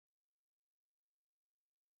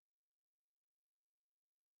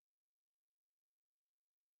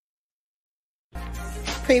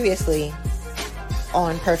previously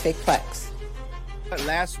on Perfect Plex.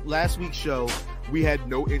 Last week's show, we had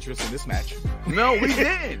no interest in this match. No, we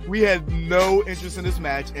didn't. We had no interest in this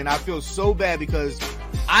match, and I feel so bad because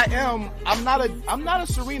I'm not a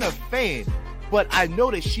Serena fan, but I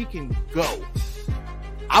know that she can go.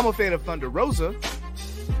 I'm a fan of Thunder Rosa.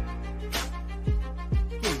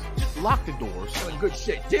 Please, just lock the doors. Good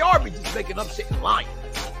shit. JR be just making up shit and lying.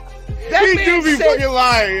 He do be fucking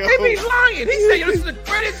lying. Yo. He be lying. He said, this is the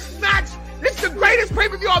greatest match. This is the greatest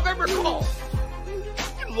pay-per-view I've ever called.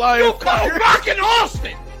 You lying. You call Rock and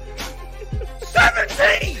Austin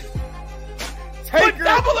 17. Taker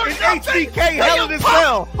double or and nothing. HBK Hell in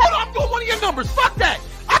Hell. Hold on, I'm doing one of your numbers. Fuck that.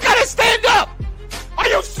 I gotta stand up. Are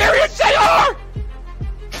you serious, JR?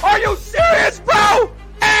 Are you serious, bro?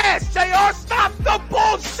 Ass, JR, stop the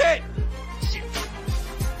bullshit.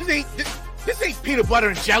 This ain't peanut butter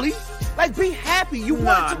and jelly. Like, be happy. You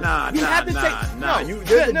want to. You have to take.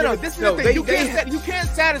 No. This is the thing. You can't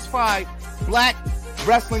satisfy black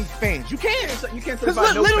wrestling fans. You can't. You can't Because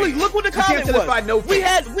satisfy no literally, fans. look what the comment was. No we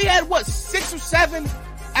had what, 6 or 7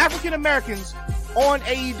 African Americans on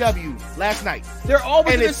AEW last night. They're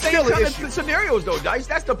always in the it's same still an kind issue. of scenarios, though, Dice.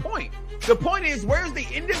 That's the point. The point is, where's the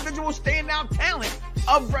individual standout talent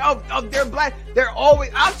of their black? They're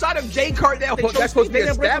always outside of Jay Cardell. That's supposed to be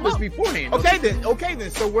established beforehand. Okay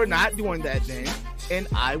then. So we're not doing that then, and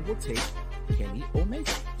I will take Kenny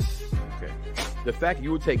Omega. Okay. The fact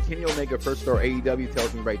you would take Kenny Omega first star AEW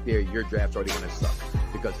tells me right there your draft's already going to suck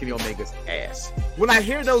because Kenny Omega's ass. When I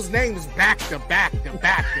hear those names back to back,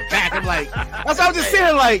 I'm like, that's what I'm just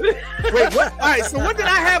saying. Like, wait, what? All right, so what did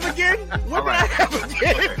I have again?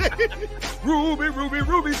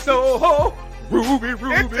 Ruby, Soho. Ruby,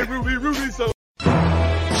 Soho.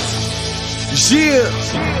 Yeah.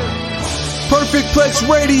 Perfect Plex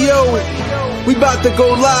Radio. We about to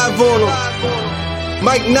go live on him.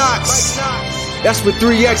 Mike Knoxxx. That's with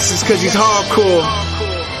 3 X's because he's hardcore.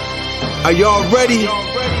 Are y'all ready?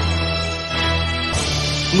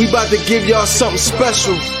 We about to give y'all something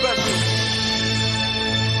special.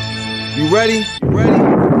 You ready?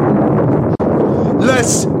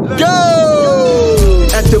 Let's go!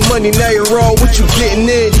 At the money, now you're all what you getting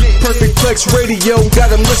in. Perfect Plex Radio,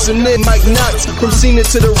 got them listening. Mike Knoxxx, from Cena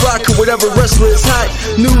to The Rock, or whatever wrestler is hot.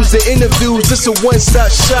 News to interviews, this a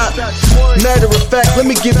one-stop shop. Matter of fact, let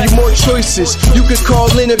me give you more choices. You could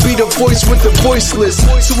call in and be the voice with the voiceless.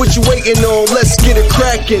 So what you waiting on? Let's get it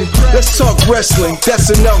cracking. Let's talk wrestling,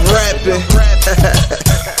 that's enough rapping.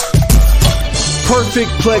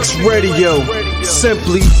 Perfect Plex Radio.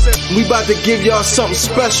 Simply, we about to give y'all something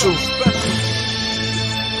special.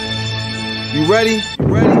 You ready?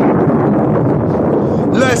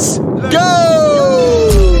 Let's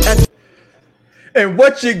go! And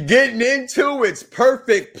what you're getting into, it's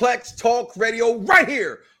Perfect Plex Talk Radio right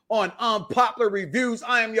here on Unpopular Reviews.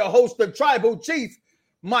 I am your host, the Tribal Chief,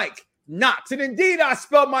 Mike Knoxxx. And indeed, I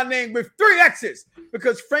spelled my name with 3 X's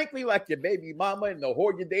because frankly, like your baby mama and the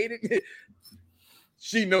whore you dated,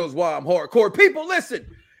 she knows why I'm hardcore. People,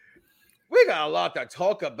 listen. We got a lot to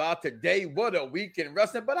talk about today. What a week in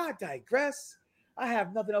wrestling, but I digress. I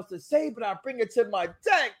have nothing else to say, but I bring it to my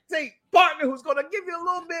tag team partner who's going to give you a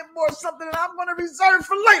little bit more something that I'm going to reserve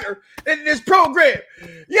for later in this program.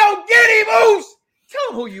 Yo, Giddy Moose, tell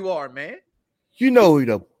them who you are, man. You know who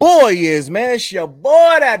the boy is, man. It's your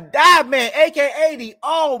boy, that Die Man, a.k.a. the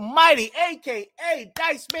Almighty, a.k.a.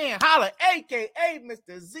 Dice Man Holla, a.k.a.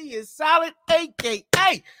 Mr. Z is Solid,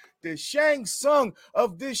 a.k.a. the Shang Tsung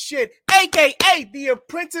of this shit, a.k.a. the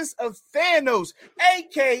Apprentice of Thanos,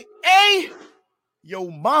 a.k.a.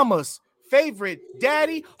 your mama's favorite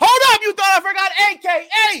daddy. Hold up, you thought I forgot,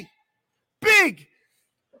 a.k.a. Big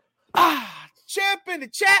Champ in the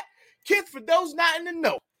chat, Kith for those not in the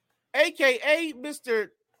know, a.k.a. Mr.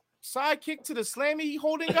 Sidekick to the Slammy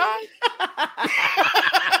holding guy.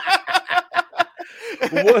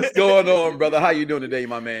 What's going on, brother? How you doing today,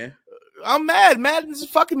 my man? I'm mad. Madden's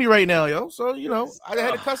fucking me right now, yo. So, you know, I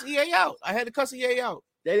had to cuss EA out.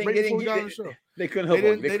 They didn't get the show. They couldn't help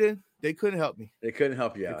me. They couldn't help me. They couldn't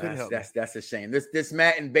help you out. That's a shame. This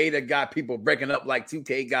Matt and Beta got people breaking up like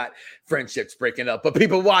 2K got friendships breaking up. But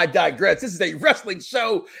people, why digress? This is a wrestling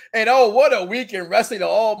show. And oh, what a week in wrestling, the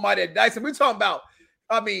almighty dice. And we're talking about,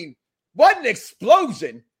 what an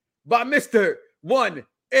explosion by Mr.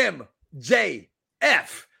 1MJF.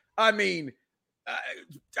 I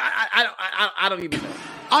don't even know.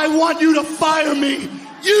 I want you to fire me,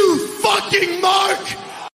 you fucking Mark!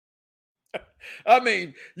 I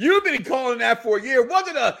mean, you've been calling that for a year. Was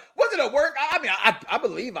it a work? I mean, I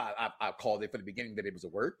believe I called it from the beginning that it was a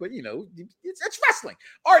work, but it's wrestling.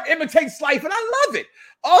 Art imitates life, and I love it.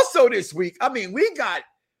 Also this week, I mean, we got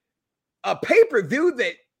a pay-per-view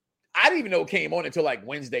that I didn't even know came on until like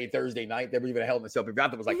Wednesday, Thursday night. There was even a Hell in a Cell pay-per-view. I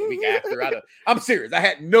thought it was like a week after. I'm serious. I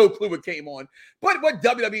had no clue what came on. But what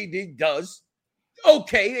WWE does,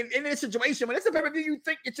 okay, in this situation, when it's a pay-per-view, you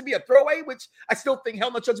think it should be a throwaway, which I still think Hell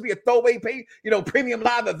in a Cell should be a throwaway premium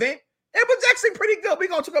live event. It was actually pretty good. We're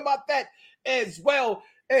going to talk about that as well.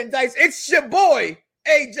 And Dice, it's your boy,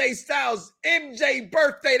 AJ Styles, MJ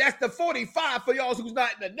birthday. That's the 45 for y'all who's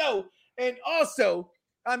not in the know. And also,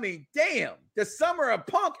 I mean, damn, the summer of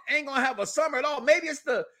Punk ain't going to have a summer at all. Maybe it's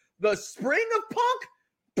the spring of Punk,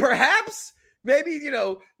 perhaps. Maybe,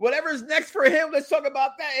 whatever's next for him, let's talk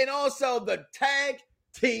about that. And also the tag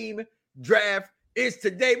team draft is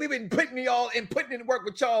today. We've been putting in work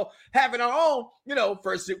with y'all, having our own,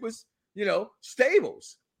 first it was,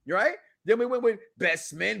 stables, right? Then we went with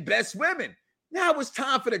best men, best women. Now it's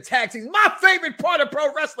time for the tag teams. My favorite part of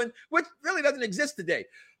pro wrestling, which really doesn't exist today.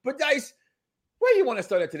 But Dice, where you want to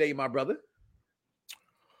start at today, my brother?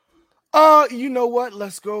 You know what?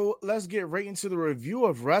 Let's go. Let's get right into the review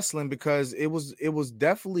of wrestling because it was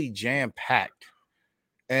definitely jam-packed.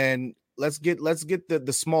 And let's get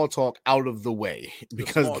the small talk out of the way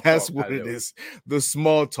because that's what it is. The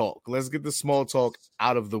small talk. Let's get the small talk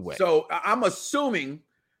out of the way. So I'm assuming,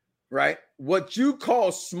 right, what you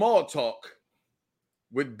call small talk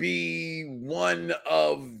would be one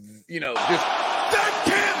of, this. That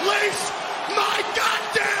can't lace my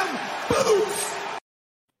goddamn boots.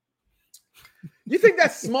 You think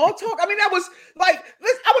that's small talk? I mean, that was like,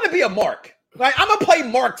 I want to be a Mark. Like, I'm gonna play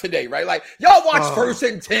Mark today, right? Like, y'all watch First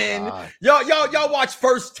and 10. Y'all watch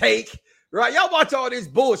First Take, right? Y'all watch all this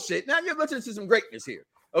bullshit. Now you're listening to some greatness here.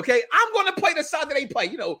 Okay, I'm gonna play the side that they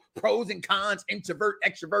play. Pros and cons, introvert,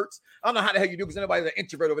 extroverts. I don't know how the hell you do because nobody's an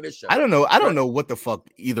introvert over this show. I don't know. I don't know what the fuck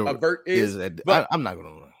either is. But I'm not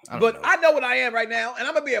gonna. I know what I am right now, and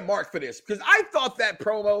I'm gonna be a Mark for this because I thought that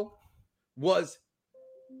promo was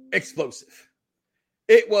explosive.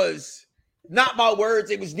 It was not my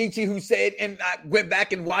words. It was Nietzsche who said, and I went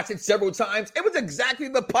back and watched it several times. It was exactly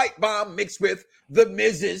the pipe bomb mixed with the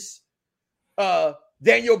Miz's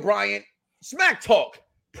Daniel Bryan Smack Talk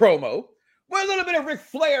promo with a little bit of Ric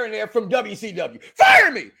Flair in there from WCW.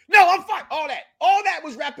 Fire me! No, I'm fine. All that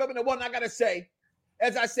was wrapped up in the one. I gotta say,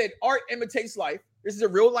 as I said, art imitates life. This is a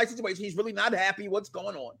real life situation. He's really not happy what's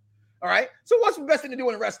going on. All right. So what's the best thing to do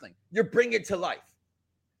in wrestling? You bring it to life.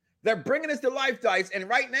 They're bringing us to life, Dice. And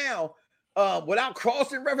right now, without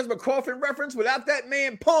crossing reference, but crossing reference, without that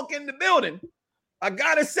man Punk in the building, I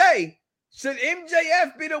got to say, should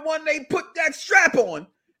MJF be the one they put that strap on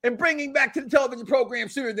and bring him back to the television program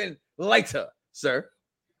sooner than later, sir?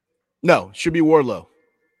 No, should be Wardlow.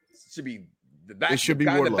 Should be the back. It should be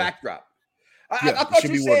Wardlow. The backdrop. I thought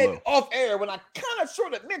you said off air when I kind of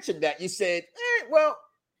sort of mentioned that. You said, well,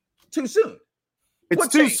 too soon. It's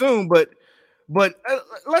too soon, but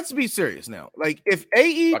let's be serious now. Like, if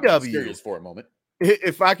AEW, serious for a moment,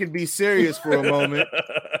 if I could be serious for a moment,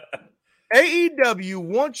 AEW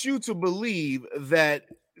wants you to believe that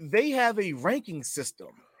they have a ranking system,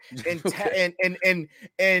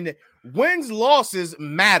 and wins losses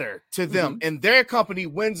matter to them, and their company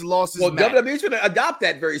wins losses. Well, matter. WWE's going to adopt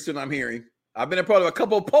that very soon. I'm hearing. I've been a part of a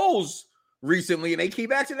couple of polls recently, and they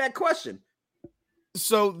keep asking that question.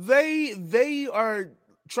 So they are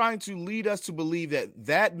trying to lead us to believe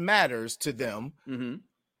that matters to them. Mm-hmm.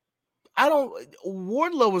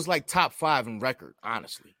 Wardlow is like top 5 in record,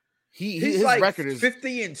 honestly. His like record is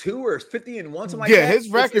 50-2 or 50-1, something like that. Yeah, his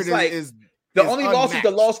record is the only loss is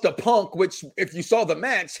the loss to Punk, which if you saw the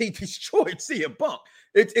match, he destroyed CM Punk.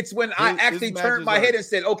 It's when I actually turned my head and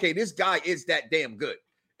said, okay, this guy is that damn good.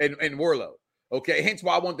 And Wardlow. Okay, hence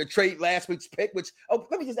why I wanted to trade last week's pick, which, let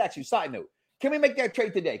me just ask you, side note. Can we make that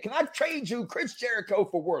trade today? Can I trade you Chris Jericho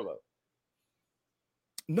for Wardlow?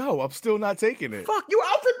 No, I'm still not taking it. Fuck, you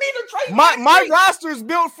offered me to trade. My roster is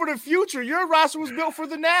built for the future. Your roster was built for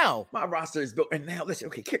the now. My roster is built, and now listen.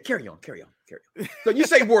 Okay, carry on. So you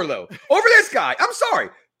say Wardlow over this guy? I'm sorry,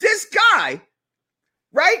 this guy,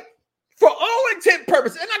 right? For all intent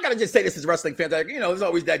purposes, and I gotta just say this as wrestling fans. Like, there's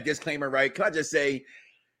always that disclaimer, right? Can I just say,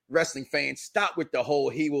 wrestling fans, stop with the whole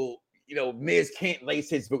he will. Miz can't lace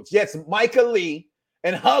his boots. Yes, Micah Lee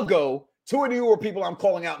and Huggo, 2 of the newer people I'm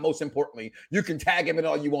calling out most importantly. You can tag him in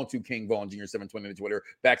all you want to, King Vaughn Jr. 720 on Twitter.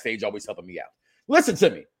 Backstage, always helping me out. Listen to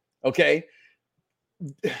me, okay?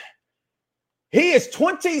 He is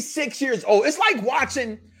 26 years old. It's like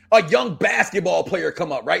watching a young basketball player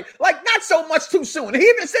come up, right? Like, not not so much too soon. He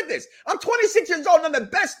even said this. I'm 26 years old and I'm the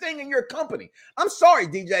best thing in your company. I'm sorry,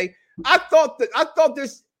 DJ. I thought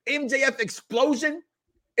this MJF explosion,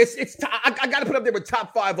 I got to put up there with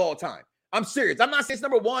top 5 all time. I'm serious. I'm not saying it's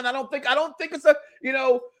number 1. I don't think it's a,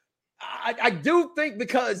 I do think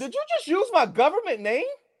because. Did you just use my government name?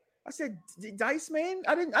 I said, Dice, man.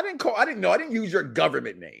 I didn't use your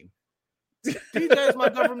government name. DJ is my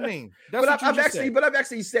government name. That's but I've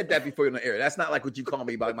actually said that before in the air. That's not like what you call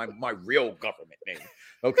me by my real government name.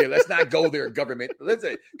 Okay, let's not go there, government.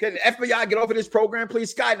 Listen, can the FBI get off of this program,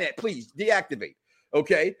 please? Skynet, please deactivate.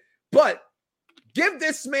 Okay, but give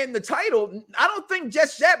this man the title. I don't think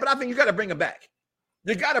just yet, but I think you got to bring him back.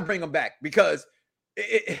 You got to bring him back because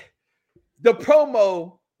the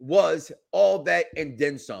promo was all that and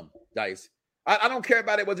then some, Dice. I don't care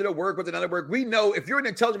about it. Was it a work? Was it another work? We know if you're an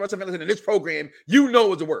intelligent person in this program, you know it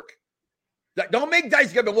was a work. Like, don't make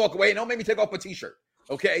Dice get up and walk away and don't make me take off a t-shirt.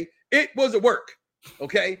 Okay? It was a work.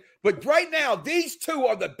 Okay? But right now, these two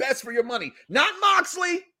are the best for your money. Not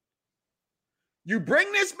Moxley. You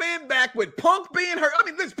bring this man back with Punk being hurt. I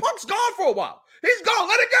mean, this Punk's gone for a while. He's gone.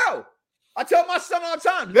 Let it go. I tell my son all the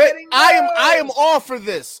time. I am all for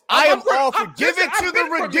this. I am all for give it to the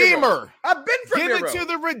Redeemer. I've been for Miro. Give it to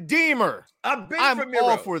the Redeemer. I'm Miro.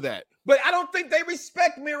 All for that. But I don't think they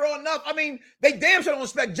respect Miro enough. I mean, they damn sure don't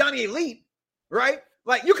respect Johnny Elite, right?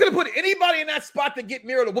 Like, you could have put anybody in that spot to get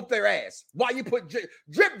Miro to whoop their ass. Why you put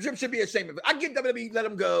Drip should be ashamed of it. I get WWE, let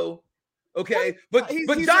him go. Okay, but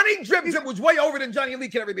Johnny Drip was way over than Johnny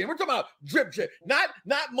Elite can ever be. We're talking about Drip, not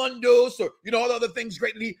Mundos or all the other things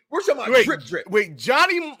great. We're talking about Drip. Wait,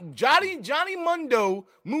 Johnny Mundo,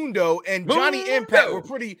 and Johnny Impact were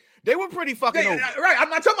pretty. They were pretty fucking over. Right, I'm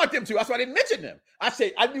not talking about them two. That's why I didn't mention them. I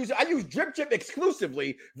say I use Drip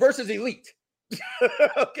exclusively versus Elite.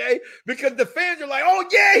 Okay, because the fans are like, oh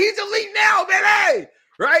yeah, he's Elite now, baby.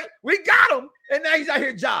 Right, we got him, and now he's out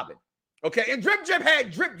here jobbing. Okay, and Drip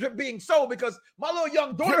had Drip being sold because my little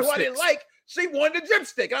young daughter, who I didn't like, she wanted the Drip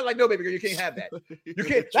stick. I was like, no, baby girl, you can't have that. You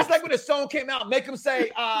can't. That's like when the song came out, make him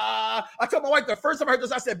say, I told my wife the first time I heard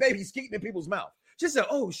this, I said, baby, he's keeping in people's mouth. She said,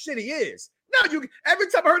 oh, shit, he is. No, every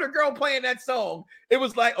time I heard a girl playing that song, it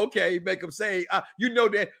was like, okay, make him say,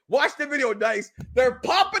 that. Watch the video, Dice. They're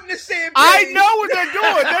popping the champagne. I know what they're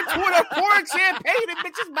doing. They're pouring champagne in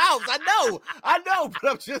bitches' mouths. I know,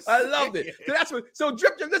 but I'm just I loved it. So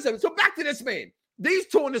Drip, listen, so back to this man. These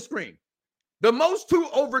two on the screen. The most two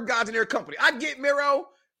over guys in their company. I get Miro,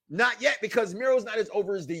 not yet, because Miro's not as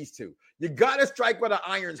over as these two. You got to strike where the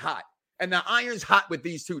iron's hot. And the iron's hot with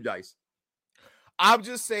these two, Dice. I'm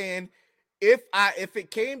just saying, if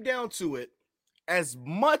it came down to it, as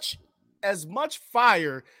much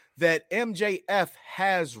fire that MJF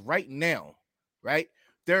has right now, right?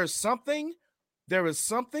 There is something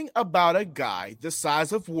about a guy the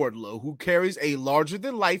size of Wardlow who carries a larger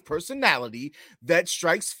than life personality that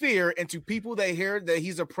strikes fear into people that hear that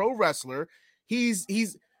he's a pro wrestler. He's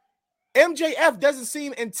MJF doesn't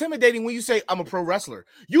seem intimidating when you say I'm a pro wrestler.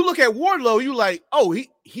 You look at Wardlow, you like, oh,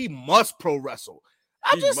 he must pro wrestle.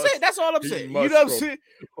 I'm just saying, that's all I'm saying. You know what I'm saying?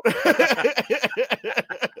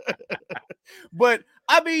 But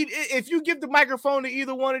I mean, if you give the microphone to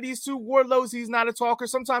either one of these two, Wardlow's, he's not a talker.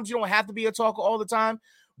 Sometimes you don't have to be a talker all the time.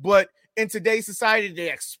 But in today's society,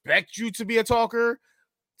 they expect you to be a talker.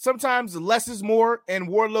 Sometimes less is more. In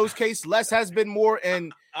Wardlow's case, less has been more.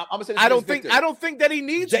 And I don't think that he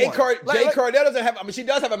needs Jay Cardell doesn't have. I mean, she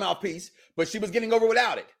does have a mouthpiece, but she was getting over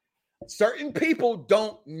without it. Certain people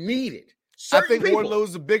don't need it. I think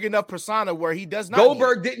Wardlow's a big enough persona where he does not.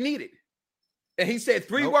 Goldberg didn't need it, and he said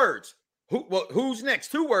 3 words. Who's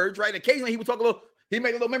next? 2 words, right? Occasionally he would talk a little. He made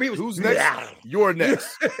a little. Remember, he was who's next? Yeah. You're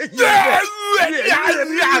next.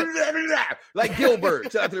 Like Gilbert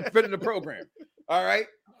to the front of the program. All right,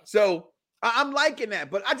 so I'm liking that,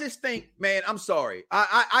 but I just think, man, I'm sorry.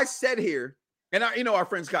 I said here, and our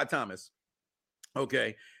friend Scott Thomas,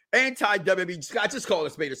 okay, anti-WWE. Scott, just call a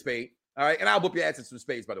spade. All right, and I'll whoop your ass in some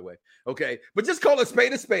spades, by the way. Okay, but just call a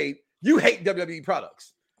spade. You hate WWE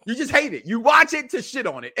products. You just hate it. You watch it to shit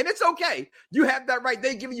on it, and it's okay. You have that right.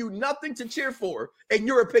 They're giving you nothing to cheer for, in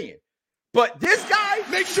your opinion. But this guy,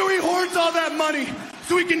 make sure he hoards all that money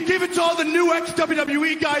so he can give it to all the new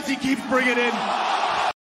ex-WWE guys he keeps bringing in.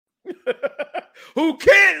 Who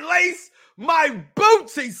can't lace my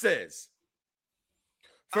boots, he says.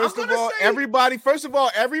 First of all, everybody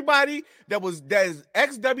that is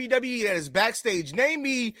ex-WWE that is backstage, name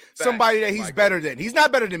me somebody that he's better than. He's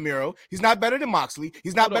not better than Miro. He's not better than Moxley.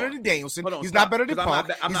 He's not better than Danielson. He's not better than Punk.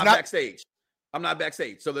 I'm not backstage. I'm not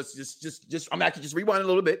backstage. So let's just I'm actually just rewind a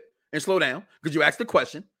little bit and slow down because you asked the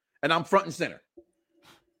question and I'm front and center.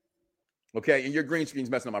 Okay, and your green screen's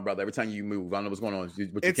messing up, my brother. Every time you move, I don't know what's going on with your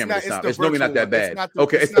It's camera. not- It's normally not that bad.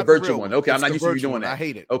 It's the not virtual real one. Okay, I'm It's not the used to you virtual doing one. that. I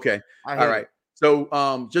hate it. Okay, I hate all right. it.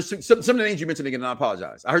 So, just some of the names you mentioned again, and I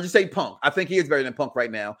apologize. I heard you say Punk. I think he is better than Punk right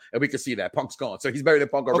now, and we can see that Punk's gone, so he's better than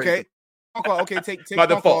Punk already. Okay, take By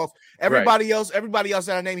Punk default. off. Everybody else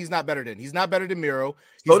that I name, he's not better than. He's not better than Miro.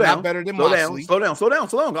 He's Slow not down. better than Slow Moxley.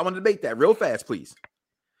 down. I want to debate that real fast, please.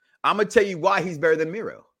 I'm gonna tell you why he's better than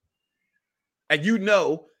Miro. And you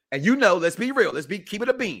know, let's be real. Keep it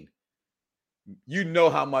a bean. You know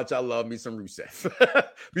how much I love me some Rusev.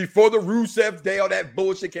 Before the Rusev day, all that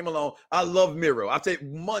bullshit came along, I love Miro. I'll tell you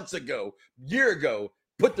months ago, year ago,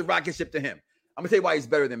 put the rocket ship to him. I'm gonna tell you why he's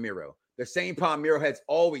better than Miro. The same problem Miro has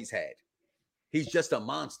always had. He's just a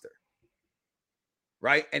monster.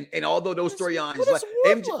 Right? And although those storylines like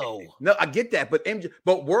MJ, no, I get that, but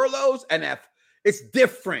Wardlow's and it's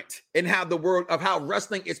different in how the world of how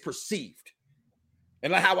wrestling is perceived.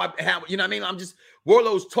 And like how you know what I mean? I'm just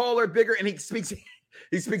Wardlow's taller, bigger, and he speaks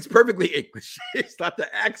perfectly English. It's not the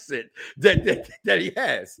accent that he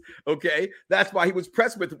has. Okay. That's why he was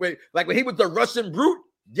pressed with like when he was the Russian brute.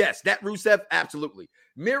 Yes, that Rusev, absolutely.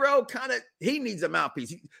 Miro he needs a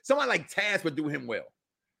mouthpiece. Someone like Taz would do him well.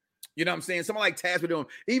 You know what I'm saying? Someone like Taz would do him.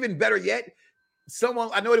 Even better yet,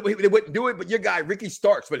 I know they wouldn't do it, but your guy Ricky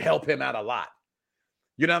Starks would help him out a lot.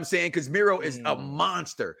 You know what I'm saying? Because Miro is a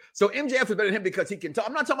monster. So MJF is better than him because he can talk.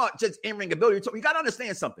 I'm not talking about just in-ring ability. You got to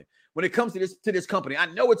understand something. When it comes to this company, I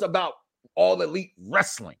know it's about all elite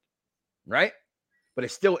wrestling, right? But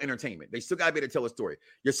it's still entertainment. They still got to be able to tell a story.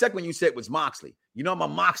 Your second one you said was Moxley. You know I'm a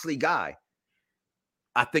Moxley guy.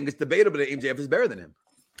 I think it's debatable that MJF is better than him.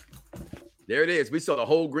 There it is. We saw the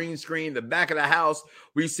whole green screen, the back of the house.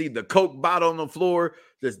 We see the Coke bottle on the floor.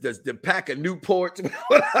 There's the pack of Newports.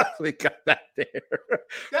 What else we got back there?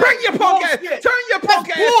 Bring your punk ass. Turn your punk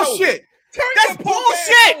ass bullshit. Over. That's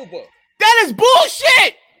bullshit. That is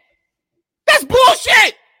bullshit. That's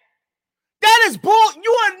bullshit. That is bull.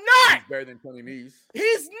 You are not. He's better than Tony Nese.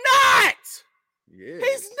 He's not.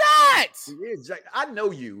 He's not. He is. I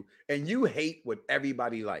know you, and you hate what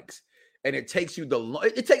everybody likes. And it takes you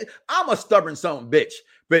I'm a stubborn son of a bitch.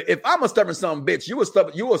 But if I'm a stubborn son of a bitch, you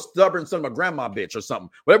a stubborn son of a grandma bitch or something.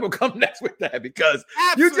 Whatever will come next with that, because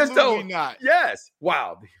absolutely you just don't. Not. Yes.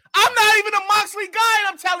 Wow. I'm not even a Moxley guy, and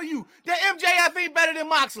I'm telling you that MJF ain't better than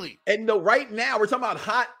Moxley. And no, right now we're talking about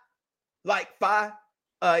hot like fire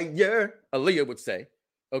a year, Aaliyah would say.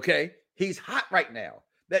 Okay, he's hot right now.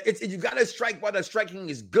 You got to strike while the striking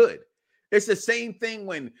is good. It's the same thing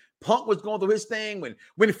when Punk was going through his thing.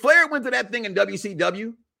 When Flair went through that thing in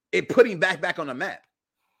WCW, it put him back on the map.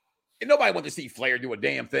 And nobody wanted to see Flair do a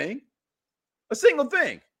damn thing. A single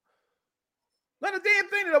thing. Not a damn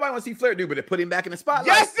thing that nobody wants to see Flair do, but it put him back in the spotlight.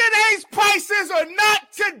 Yesterday's prices are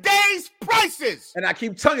not today's prices. And I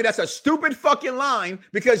keep telling you, that's a stupid fucking line,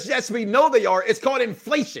 because yes, we know they are. It's called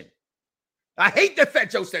inflation. I hate that Fat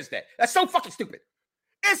Joe says that. That's so fucking stupid.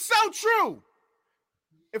 It's so true.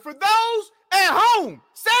 And for those at home,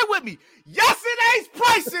 say it with me. Yesterday's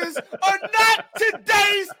prices are not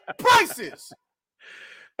today's prices.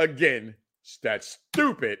 Again, that's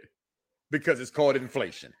stupid because it's called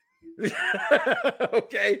inflation.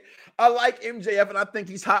 Okay? I like MJF, and I think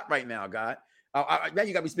he's hot right now, God. Now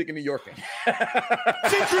you got me speaking New York.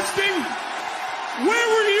 It's interesting. Where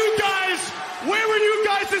were you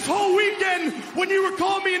guys this whole weekend when you were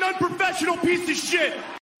calling me an unprofessional piece of shit?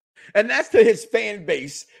 And that's to his fan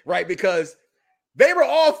base, right? Because they were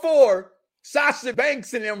all for Sasha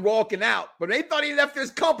Banks and them walking out. But they thought he left his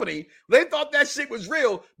company. They thought that shit was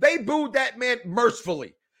real. They booed that man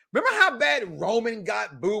mercifully. Remember how bad Roman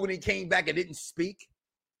got booed when he came back and didn't speak?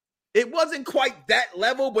 It wasn't quite that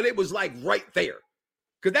level, but it was like right there.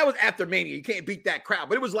 Because that was after Mania. You can't beat that crowd.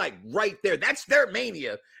 But it was like right there. That's their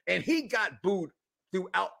Mania. And he got booed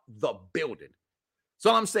throughout the building.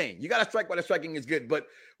 So I'm saying, you got to strike while the striking is good. But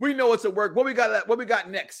we know it's a work. What we got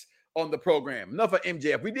next on the program? Enough of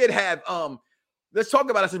MJF. We did have, let's talk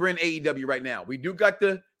about us. We're in AEW right now. We do got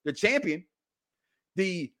the champion.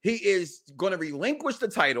 He is going to relinquish the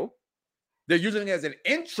title. They're using it as an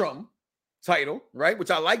interim title, right? Which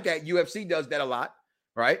I like that. UFC does that a lot,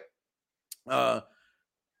 right? Where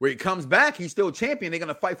he comes back, he's still champion. They're going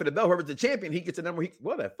to fight for the belt. Whoever's the champion, he gets a number.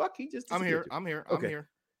 What the fuck? He just I'm here. Okay.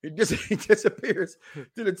 He disappears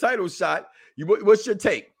to the title shot. What's your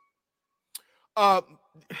take? I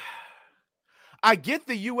get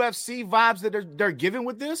the UFC vibes that they're giving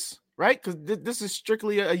with this, right? Because this is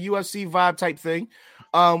strictly a UFC vibe type thing,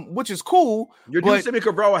 which is cool. Your dude Sammy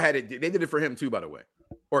Cabral had it. They did it for him too, by the way.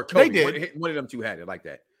 Or Cody. They did. One of them two had it like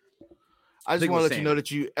that. I just want to let you know that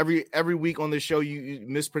you every week on this show you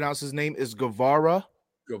mispronounce his name is Guevara.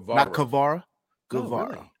 Not Guevara. Guevara. Oh,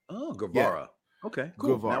 really? Oh, Guevara. Yeah. Okay,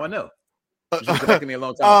 cool. Guevara. Now I know. You've been correcting me a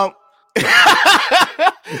long time.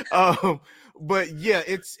 But yeah,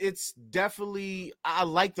 it's definitely, I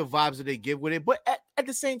like the vibes that they give with it, but at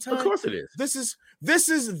the same time, of course it is. This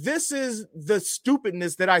is the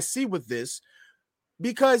stupidness that I see with this,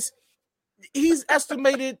 because he's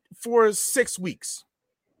estimated for 6 weeks.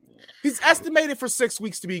 He's estimated for 6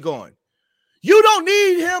 weeks to be gone. You don't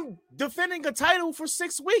need him defending a title for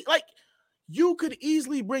 6 weeks. Like, you could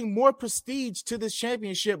easily bring more prestige to this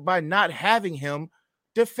championship by not having him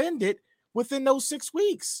defend it within those 6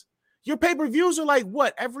 weeks. Your pay-per-views are like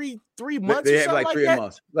what, every 3 months? They have like 3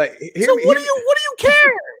 months. Like, what do you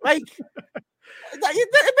care? Like,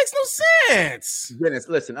 it makes no sense. Dennis,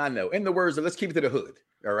 listen, I know. In the words of, let's keep it to the hood.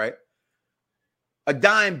 All right. A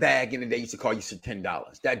dime bag in the day used to call you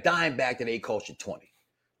 $10. That dime bag today costs you $20.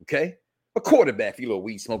 Okay. A quarterback for you little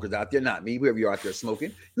weed smokers out there, not me, whoever you're out there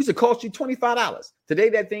smoking, used to cost you $25. Today,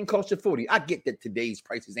 that thing costs you $40. I get that today's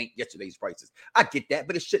prices ain't yesterday's prices. I get that,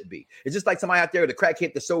 but it should be. It's just like somebody out there, the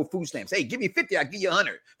crackhead that sold food stamps. Hey, give me 50, I'll give you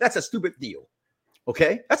 100. That's a stupid deal.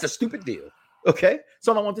 Okay? That's a stupid deal. Okay? That's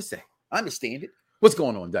all I want to say. I understand it. What's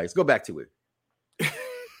going on, Dice? Go back to it.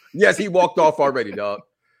 Yes, he walked off already, dog.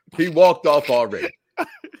 He walked off already. No,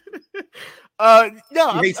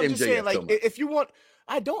 I'm hates just saying, like, so if you want,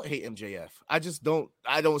 I don't hate MJF. I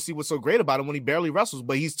don't see what's so great about him when he barely wrestles,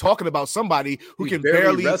 but he's talking about somebody who can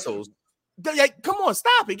barely wrestles. Like, come on,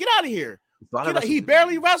 stop it. Get out of here. He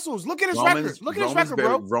barely wrestles. Look at his record. Look at his record,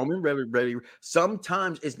 bro. Roman ready.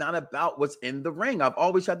 Sometimes it's not about what's in the ring. I've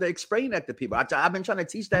always had to explain that to people. I've been trying to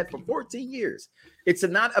teach that for 14 years. It's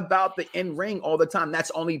not about the in ring all the time. That's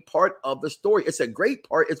only part of the story. It's a great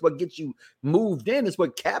part. It's what gets you moved in. It's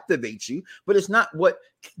what captivates you, but it's not what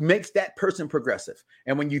makes that person progressive.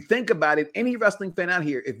 And when you think about it, any wrestling fan out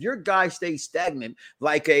here, if your guy stays stagnant,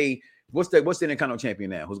 like what's the Intercontinental champion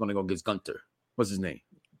now? Who's going to go against Gunther? What's his name?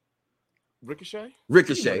 Ricochet. You know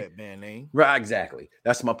that band name. Right, exactly.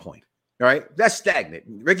 That's my point. All right, that's stagnant.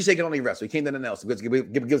 Ricochet can only wrestle. He came to nothing else because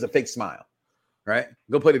gives a fake smile. All right,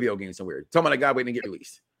 go play the video game somewhere. Talking about a guy waiting to get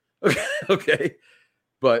released. Okay.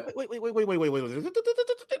 But wait. Do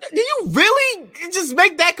you really just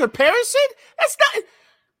make that comparison? That's not.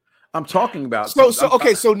 I'm talking about. So now.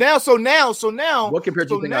 What comparison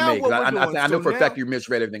do you think I made? I know for a fact you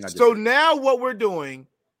misread everything I just said. said. Now what we're doing?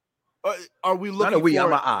 Are we looking? Not a we.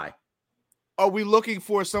 I'm an I. Are we looking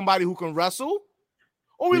for somebody who can wrestle?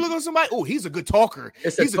 Or are we looking for somebody? Oh, he's a good talker.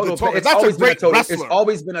 He's a good talker. That's a great wrestler. It's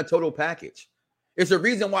always been a total package. It's the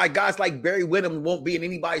reason why guys like Barry Windham won't be in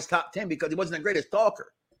anybody's top 10 because he wasn't the greatest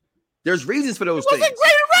talker. There's reasons for those things. He wasn't a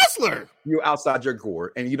great wrestler. You're outside your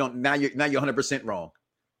core, and you don't. Now you're 100% wrong.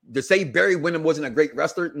 To say Barry Windham wasn't a great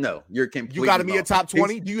wrestler, no, you're completely. You got to be a top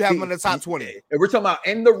 20. Do you have him in the top 20? If we're talking about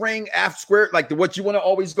in the ring, after square, like what you want to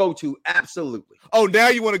always go to, absolutely. Oh, now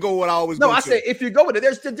you want to go what I always go to. No, I say if you go with it,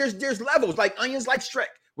 there's levels like onions, like Shrek.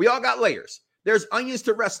 We all got layers. There's onions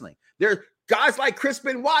to wrestling. There's guys like Chris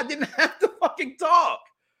Benoit didn't have to fucking talk.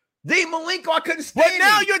 Dean Malenko, I couldn't stand. But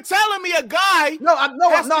now you're telling me a guy.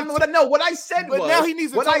 What I said was. Now he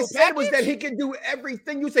needs. What I said was that he can do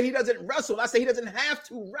everything. You say he doesn't wrestle. I say he doesn't have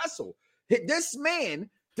to wrestle. This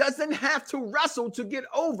man doesn't have to wrestle to get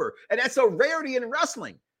over, and that's a rarity in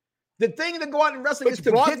wrestling. The thing to go out in wrestling is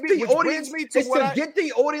to get the audience. Get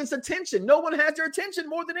the audience attention. No one has their attention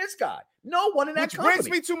more than this guy. No one in that company. Which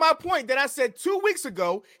brings me to my point that I said 2 weeks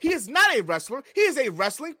ago. He is not a wrestler. He is a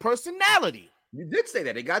wrestling personality. You did say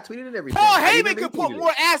that. It got tweeted and everything. Paul Heyman could put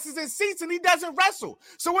more asses in seats and he doesn't wrestle.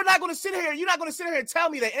 So we're not going to sit here. You're not going to sit here and tell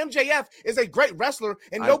me that MJF is a great wrestler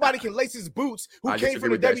and nobody can lace his boots who came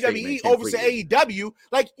from the WWE over to AEW.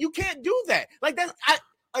 Like, you can't do that. Like that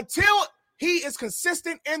until he is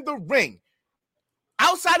consistent in the ring.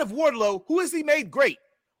 Outside of Wardlow, who has he made great?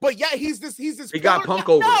 But yeah, he's this. He got Punk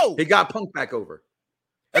over. No. He got Punk back over.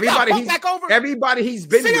 Everybody he's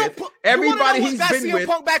been with. Everybody he's been with.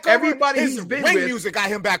 Everybody he's been with. Music got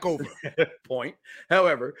him back over. Point.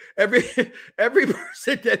 However, every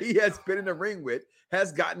person that he has been in the ring with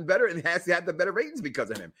has gotten better and has had the better ratings because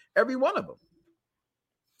of him. Every one of them.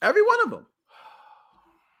 Every one of them.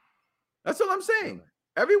 That's what I'm saying.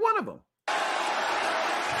 Every one of them.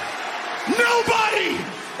 Nobody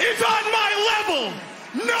is on my level.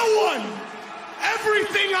 No one.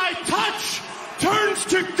 Everything I touch turns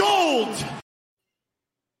to gold.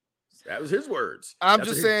 That was his words. I'm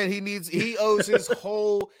just saying he owes his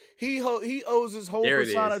whole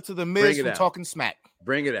persona to the Miz for talking smack.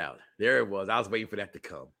 Bring it out. There it was. I was waiting for that to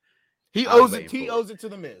come. He owes it to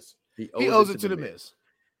the Miz. He owes it to the Miz.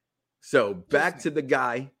 So back to the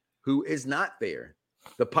guy who is not there.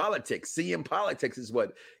 The politics, CM politics is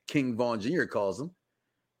what King Von Jr. calls him.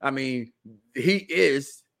 I mean, he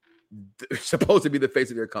is supposed to be the face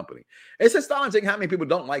of their company. It's astonishing how many people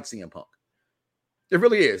don't like CM Punk. It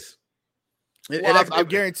really is. Well, I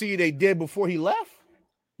guarantee you they did before he left.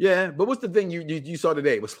 Yeah, but what's the thing you saw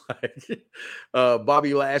today? It was like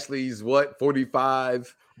Bobby Lashley's what,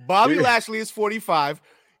 45? Bobby Lashley is 45.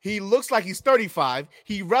 He looks like he's 35.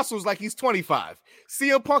 He wrestles like he's 25.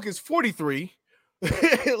 CM Punk is 43.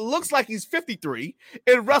 It looks like he's 53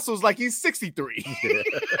 and wrestles like he's 63.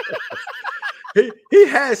 He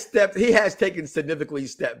has taken significantly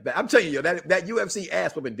step back. I'm telling you, that UFC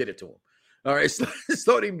ass woman did it to him. All right,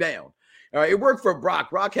 slowed him down. All right, it worked for Brock.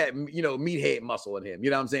 Brock had, meathead muscle in him. You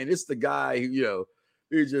know what I'm saying? It's the guy who,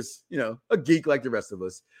 he's just, a geek like the rest of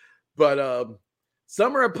us. But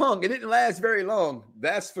Summer of Punk, it didn't last very long.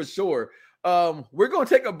 That's for sure. We're going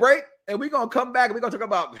to take a break and we're going to come back and we're going to talk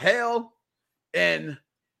about Hell in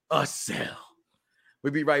a Cell.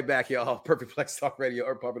 We'll be right back, y'all. Perfect Plex Talk Radio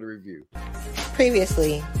or Popular Review.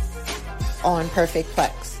 Previously on Perfect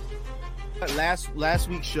Plex. Last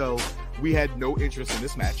week's show, we had no interest in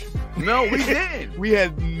this match. No, we didn't. We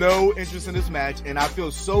had no interest in this match, and I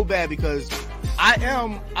feel so bad because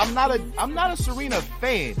I'm not a Serena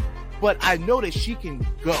fan, but I know that she can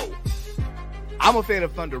go. I'm a fan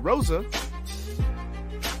of Thunder Rosa.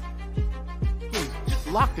 Please, just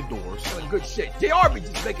lock the doors. Good shit. JR be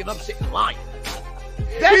just making up shit and lying.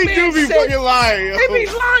 He do be fucking lying. He be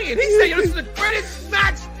lying. He said, this is the greatest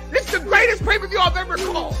match. This is the greatest pay-per-view I've ever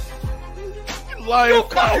called. You lying. You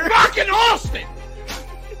call Rock in Austin.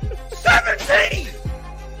 17.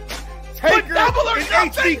 Taker double or and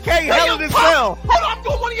nothing. HBK Hell in a Cell. Hold on, I'm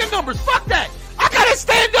doing one of your numbers. Fuck that. I gotta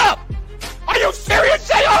stand up. Are you serious,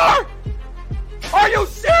 JR? Are you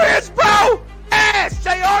serious, bro? Ass,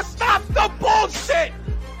 JR, stop the bullshit.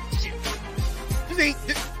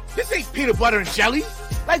 This ain't peanut butter and jelly.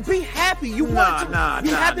 Like, be happy. You want to.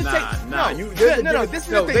 You have to take. No. This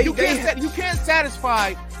is the thing. You can't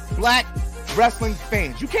satisfy black wrestling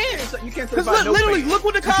fans. You can't. You can't. Because literally, look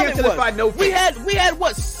what the comment was. No we had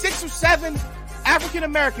what, 6 or 7 African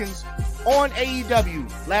Americans on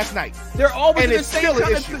AEW last night. They're always in the it's same still an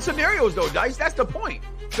kind issue. of scenarios, though, Dice. That's the point.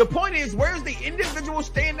 The point is, where's the individual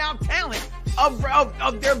standout talent of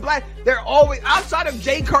their black? They're always outside of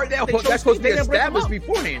Jay Cardell. That's supposed to be established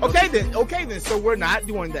beforehand. Okay, then. So we're not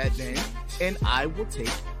doing that then, and I will take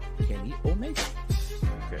Kenny Omega.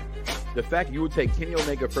 Okay. The fact you would take Kenny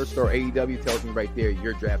Omega first or AEW tells me right there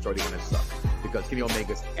your draft's already going to suck because Kenny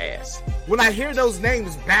Omega's ass. When I hear those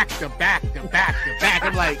names back to back,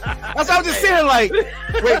 I'm like, that's what I'm just saying. Like,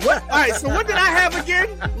 wait, what? All right, so what did I have again?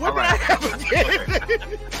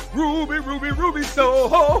 Ruby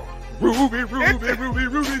Soho.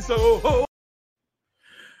 Ruby Soho.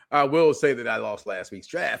 I will say that I lost last week's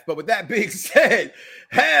draft, but with that being said,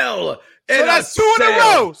 Hell. So that's 2 in a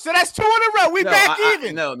row. We back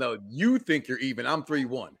even. No. You think you're even. I'm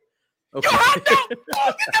 3-1. Okay. Yo, get the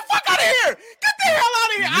fuck out of here. Get the hell out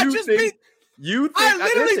of here. I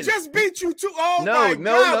literally just beat you too. Oh, my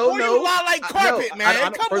God. Boy, you lie like carpet,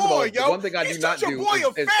 man. Come on, yo. One thing I do not do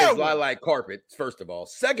is lie like carpet, first of all.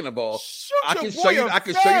 Second of all, I can show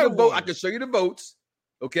you the votes.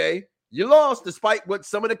 Okay? You lost despite what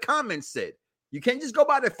some of the comments said. You can't just go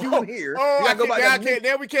by the few here. Now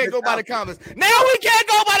we can't go by the comments. Do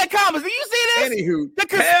you see this? Anywho, the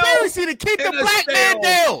conspiracy to keep the black man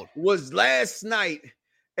down was last night.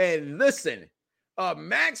 And listen, a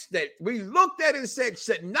match that we looked at and said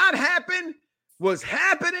should not happen was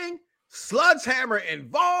happening. Sledgehammer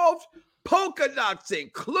involved, polka dots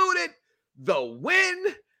included, the win,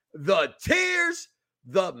 the tears,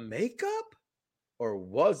 the makeup. Or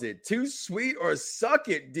was it Too Sweet or Suck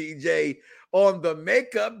It, DJ, on the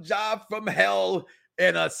makeup job from Hell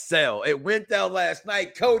in a Cell? It went down last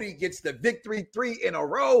night. Cody gets the victory 3 in a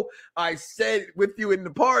row. I said with you in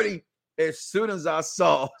the party, as soon as I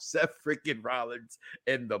saw Seth freaking Rollins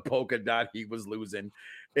in the polka dot he was losing,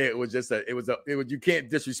 it was you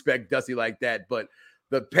can't disrespect Dusty like that. But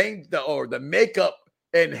the paint or the makeup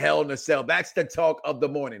in Hell in a Cell, that's the talk of the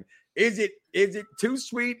morning. Is it Too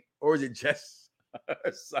Sweet or is it just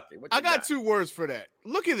I got 2 words for that.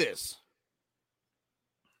 Look at this.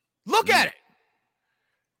 Look at it.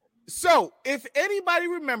 So, if anybody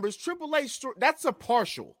remembers Triple H story, that's a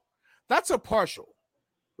partial,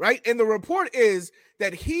 right? And the report is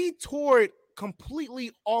that he tore it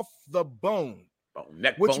completely off the bone,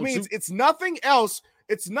 which means it's nothing else.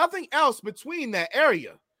 It's nothing else between that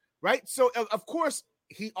area, right? So, of course,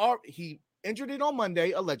 he injured it on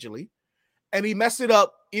Monday allegedly, and he messed it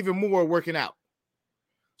up even more working out.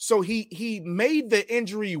 So he made the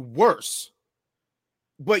injury worse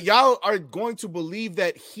but y'all are going to believe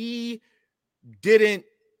that he didn't.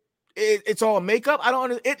 It's all makeup. I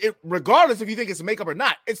don't understand. Regardless if you think it's makeup or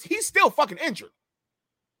not, he's still fucking injured.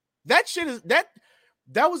 That shit is that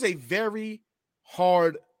was a very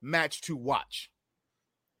hard match to watch.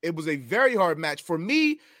 It was a very hard match for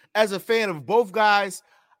me as a fan of both guys.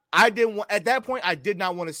 At that point, I did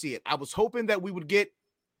not want to see it. I was hoping that we would get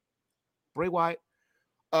Bray Wyatt.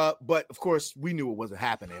 But of course we knew it wasn't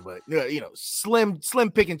happening, but slim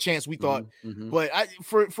picking chance we thought. But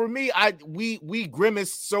for me, we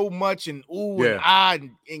grimaced so much and and ah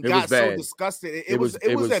and got so disgusted. It was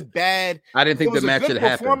a bad. I didn't think the match should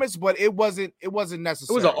happen. Performance, but it wasn't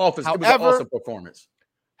necessary. It was an awesome performance.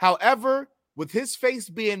 However, with his face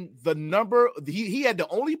being the number, he had the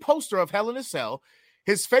only poster of Hell in a Cell.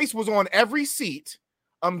 His face was on every seat.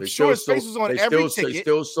 I'm sure his face was on every ticket. They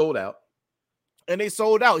still sold out. And they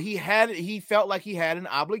sold out. He felt like he had an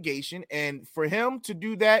obligation, and for him to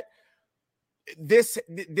do that, this is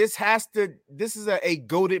a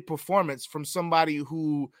goated performance from somebody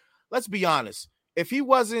who, let's be honest, if he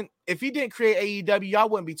didn't create AEW, y'all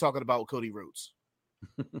wouldn't be talking about Cody Rhodes.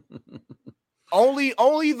 only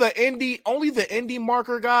the indie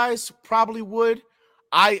marker guys probably would.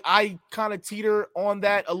 I kind of teeter on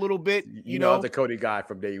that a little bit. You know, the Cody guy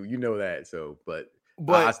from day, you know that. So, but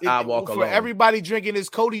I walk for alone. Everybody drinking his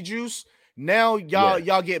Cody juice. Now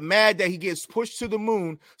y'all get mad that he gets pushed to the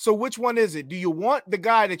moon. So which one is it? Do you want the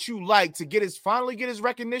guy that you like to finally get his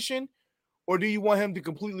recognition, or do you want him to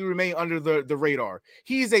completely remain under the radar?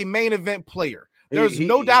 He's a main event player. There's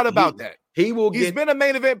no doubt about that. He's been a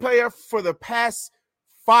main event player for the past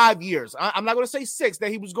 5 years. I'm not going to say 6 that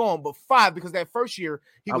he was gone, but 5 because that first year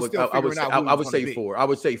he was still figuring out. I would say 4. I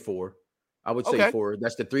would say 4. Say 4.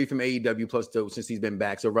 That's the 3 from AEW plus 2 since he's been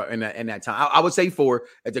back. So in that time, I would say 4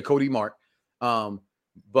 at the Cody mark.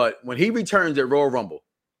 But when he returns at Royal Rumble,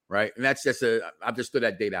 right, and that's just I've just threw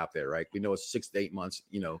that date out there, right? We know it's 6 to 8 months.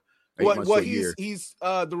 8 months to a year. He's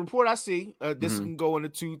the report I see. This can go into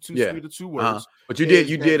two to 2 words. But you did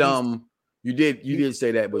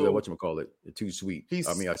say that was whatchamacallit, too sweet. I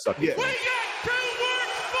suck it. We got 2 words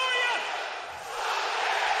for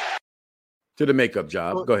you. To the makeup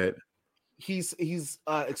job. Go ahead. He's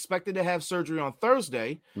expected to have surgery on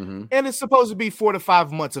Thursday, and it's supposed to be 4 to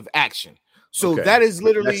 5 months of action. So that is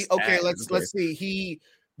literally let's see. He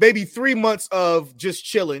maybe 3 months of just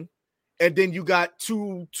chilling, and then you got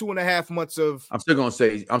 2.5 months of. I'm still gonna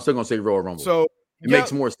say Royal Rumble. So it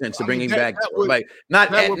makes more sense to bring him back.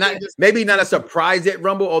 Maybe not a surprise at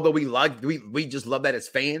Rumble, although we just love that as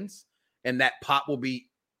fans, and that pop will be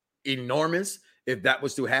enormous if that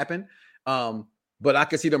was to happen. But I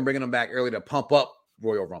could see them bringing him back early to pump up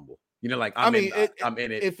Royal Rumble. I'm in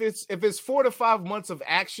it. If it's 4 to 5 months of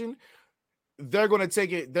action, they're going to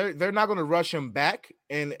take it. They're not going to rush him back,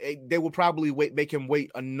 and they will probably make him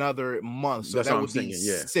wait another month. So that would be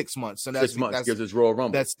 6 months. So 6 months gives us Royal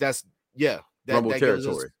Rumble. That's Rumble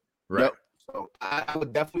territory, right? Yep. So I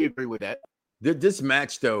would definitely agree with that. This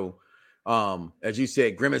match, though, as you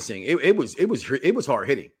said, grimacing. It was hard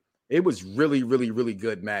hitting. It was really, really, really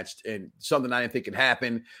good match, and something I didn't think could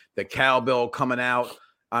happen. The cowbell coming out.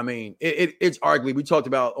 I mean, it's arguably, we talked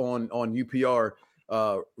about on UPR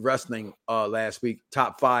wrestling last week,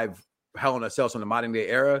 top 5 Hell in a Cell from the modern day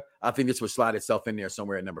era. I think this would slide itself in there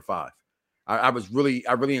somewhere at number 5. I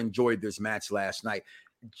really enjoyed this match last night,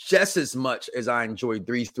 just as much as I enjoyed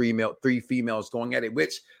three females going at it,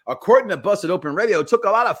 which, according to Busted Open Radio, took a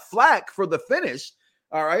lot of flack for the finish.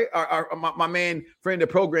 All right. My man, friend of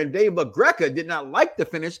the program, Dave LaGreca, did not like the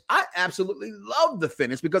finish. I absolutely love the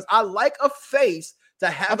finish because I like a face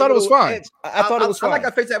to have. I thought it was fine. I thought it was fine. I like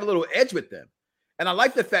a face to have a little edge with them. And I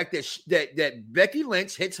like the fact that Becky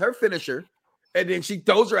Lynch hits her finisher and then she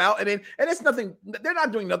throws her out. And it's nothing. They're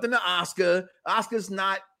not doing nothing to Asuka. Asuka's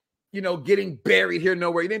not, getting buried here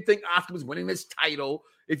nowhere. You didn't think Asuka was winning this title.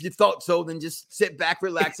 If you thought so, then just sit back,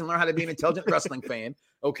 relax, and learn how to be an intelligent wrestling fan.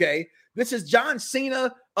 Okay. This is John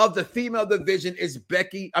Cena of the female division. Is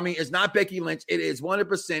not Becky Lynch. It is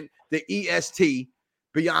 100% the EST,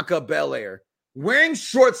 Bianca Belair. Wearing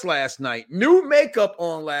shorts last night. New makeup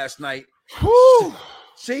on last night. Whew.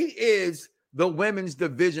 She is the women's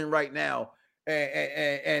division right now.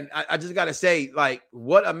 And I just got to say, like,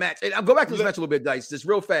 what a match. And I'll go back to this match a little bit, Dice, just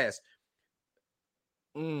real fast.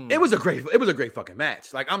 It was a great fucking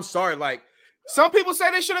match. Like, I'm sorry. Like, some people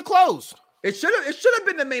say they should have closed. It should have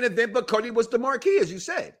been the main event, but Cody was the marquee, as you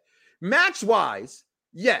said. Match-wise,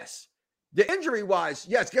 yes. The injury-wise,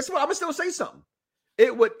 yes. Guess what? I'm gonna still say something.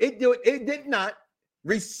 It did not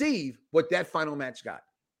receive what that final match got.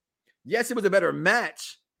 Yes, it was a better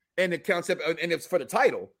match in the concept, and it's for the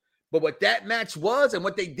title. But what that match was and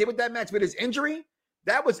what they did with that match with his injury,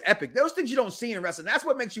 that was epic. Those things you don't see in wrestling. That's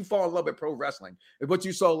what makes you fall in love with pro wrestling. Is what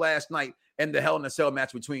you saw last night in the Hell in a Cell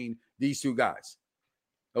match between these two guys.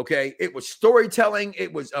 Okay, it was storytelling,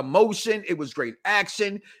 it was emotion, it was great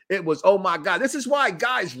action. It was, oh my God, this is why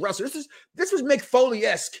guys wrestle. This was Mick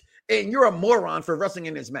Foley-esque, and you're a moron for wrestling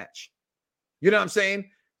in this match. You know what I'm saying?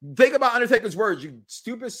 Think about Undertaker's words, you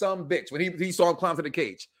stupid son bitch, when he saw him climb to the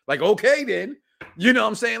cage. Like, okay, then. You know what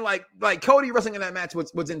I'm saying? Like Cody wrestling in that match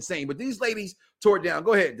was insane. But these ladies tore it down.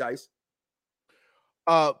 Go ahead, Dice.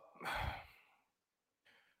 I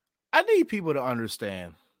need people to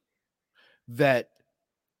understand that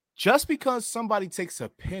just because somebody takes a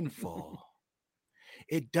pinfall,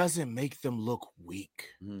 it doesn't make them look weak.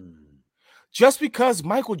 Just because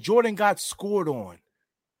Michael Jordan got scored on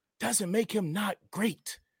doesn't make him not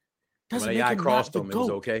great. Doesn't make him not the GOAT. It was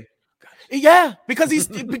okay. Yeah, because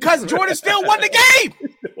Jordan still won the game.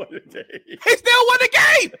 He still won the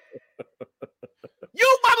game.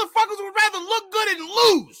 You motherfuckers would rather look good and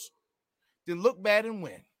lose than look bad and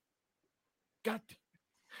win. God.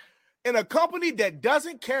 In a company that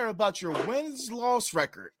doesn't care about your wins-loss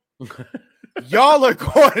record, y'all are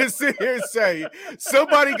going to sit here and say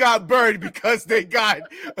somebody got burned because they got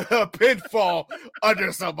a pinfall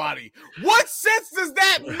under somebody. What sense does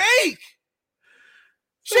that make?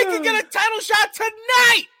 She can get a title shot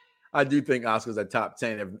tonight. I do think Asuka's a top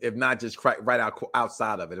 10, if not just right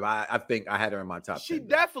outside of it. I think I had her in my top 10. She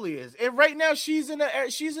definitely is. And right now she's in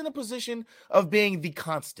a position of being the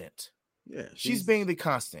constant. Yeah, she's being the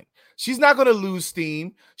constant. She's not going to lose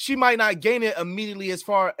steam. She might not gain it immediately as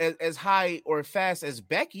far as high or fast as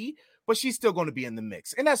Becky, but she's still going to be in the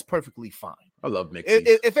mix, and that's perfectly fine. I love mixing.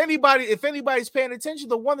 If anybody's paying attention,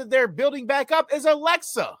 the one that they're building back up is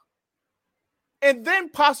Alexa, and then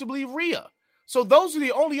possibly Rhea. So those are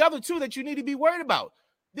the only other two that you need to be worried about.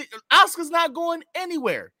 Asuka's not going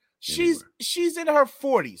anywhere. She's in her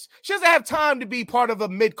 40s. She doesn't have time to be part of a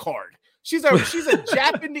mid card. She's a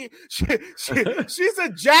Japanese she's a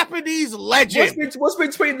Japanese legend. What's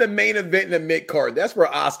between the main event and the mid card? That's where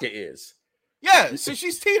Asuka is. Yeah, so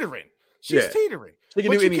she's teetering. Teetering. She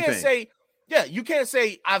can do anything. You can't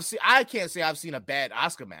say I can't say I've seen a bad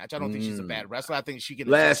Asuka match. I don't think she's a bad wrestler. I think she can.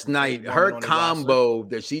 Last night, her combo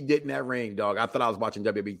that she did in that ring, dog. I thought I was watching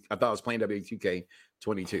WWE. I thought I was playing WWE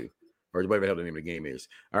 2K22. Or whatever the hell the name of the game is.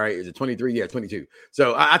 All right, is it 23? Yeah, 22.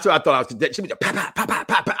 So I thought I was. She was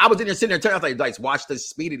pop. I was in there sitting there telling, I was like, Dice, watch the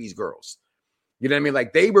speed of these girls. You know what I mean?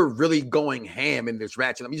 Like, they were really going ham in this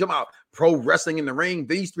match. And I'm talking about pro wrestling in the ring.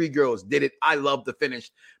 These three girls did it. I love the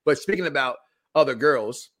finish. But speaking about other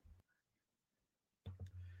girls,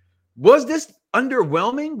 was this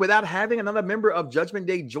underwhelming without having another member of Judgment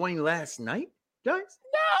Day join last night, guys?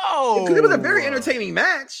 No, because it was a very entertaining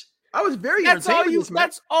match. I was very entertained.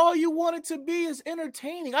 That's all you want it to be is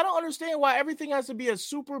entertaining. I don't understand why everything has to be a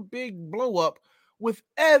super big blow up with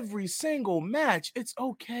every single match. It's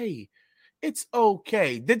okay. It's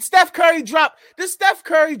okay. Did Steph Curry drop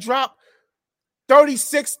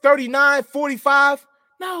 36, 39, 45?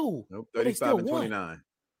 No. Nope, 35 and 29.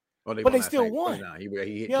 Oh, but they still won. He hit,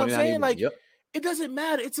 you know what I'm saying? Like, it doesn't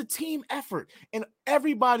matter. It's a team effort. And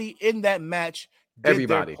everybody in that match did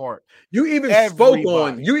their part. You even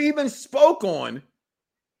spoke on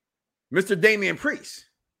Mr. Damian Priest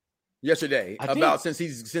yesterday about since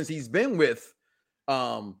he's been with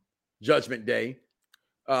Judgment Day.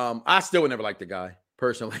 I still would never like the guy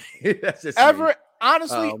personally. That's just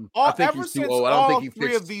honestly. I think he's too old. I don't think he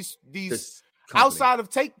three of these outside of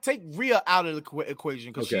take Rhea out of the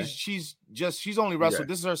equation because she's only wrestled.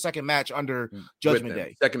 This is her second match under Judgment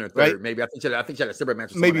Day, second or third, right? Maybe. I think she had a separate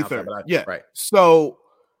match, maybe third. Right. So,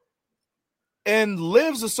 and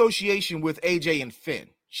Liv's association with AJ and Finn,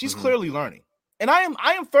 she's clearly learning, and I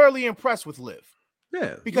am thoroughly impressed with Liv.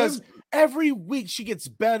 Yeah, because every week she gets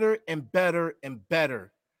better and better and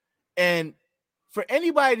better, and for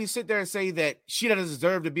anybody to sit there and say that she doesn't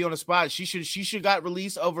deserve to be on the spot, she should got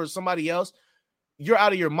released over somebody else. You're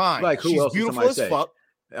out of your mind. Like, she's beautiful as fuck.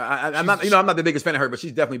 I'm not the biggest fan of her, but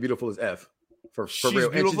she's definitely beautiful as F. For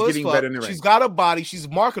real. And she's getting better in the ring. She's got a body. She's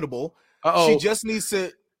marketable. She just needs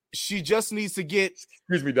to get.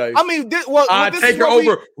 Excuse me, Dice. I mean, I take her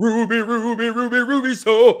over Ruby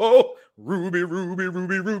Soho.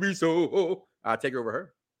 Ruby Soho. I take her over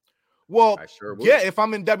her. Well, I sure would. Yeah, if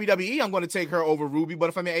I'm in WWE, I'm going to take her over Ruby. But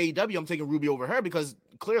if I'm in AEW, I'm taking Ruby over her because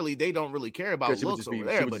clearly they don't really care about looks over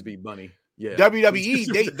there. She would just be bunny. Yeah.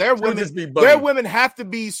 WWE, their women have to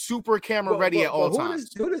be super camera ready at all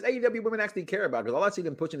times. Who does AEW women actually care about? Because all I see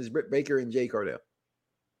them pushing is Britt Baker and Jay Cardell.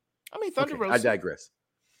 I mean, Thunder Rosa. I digress.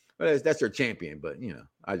 But that's their champion, but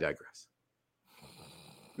I digress.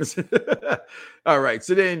 All right.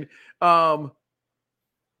 So then Bobby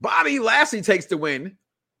Lashley takes the win.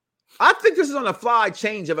 I think this is on a fly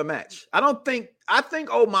change of a match. I think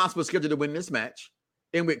Omos was scheduled to win this match.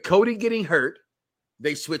 And with Cody getting hurt,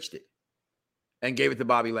 they switched it and gave it to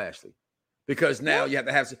Bobby Lashley. Because now you have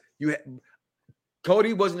to have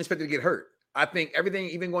Cody wasn't expected to get hurt. I think everything,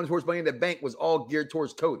 even going towards Money in the Bank, was all geared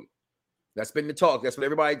towards Cody. That's been the talk. That's what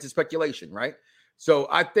everybody's speculation, right? So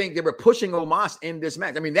I think they were pushing Omos in this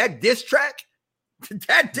match. I mean, that diss track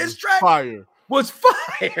Fire. was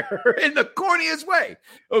fire in the corniest way.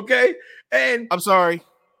 Okay. And I'm sorry.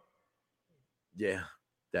 Yeah,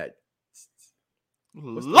 that.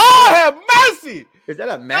 Lord have mercy. Is that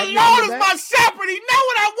a magnet? The Lord is my shepherd. He know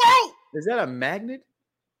what I want. Is that a magnet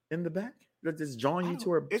in the back that's just drawing you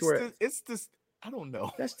to her? It's this. I don't know.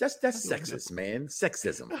 That's sexist, man.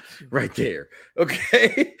 Sexism, right there.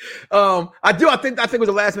 Okay. I think it was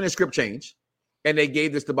a last minute script change, and they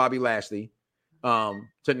gave this to Bobby Lashley.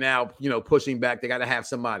 To now, pushing back. They got to have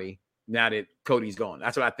somebody now that Cody's gone.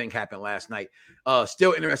 That's what I think happened last night.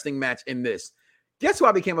 Still interesting match in this. Guess who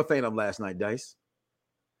I became a fan of last night, Dice?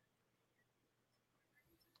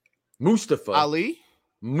 Mustafa Ali.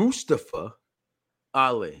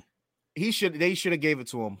 They should have gave it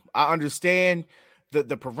to him. I understand the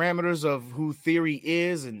parameters of who Theory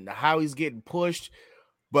is and how he's getting pushed,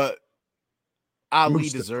 but Ali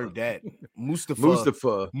deserved that.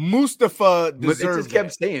 Mustafa deserved. But it just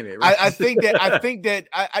kept saying it. Right? I think that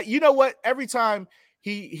you know what? Every time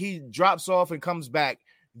he drops off and comes back,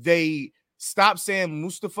 they stop saying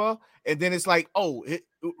Mustafa, and then it's like,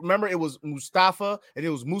 remember it was Mustafa and it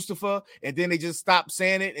was Mustafa, and then they just stopped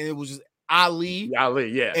saying it and it was just Ali,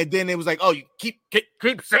 yeah. And then it was like, you keep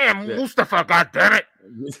saying Mustafa, goddammit.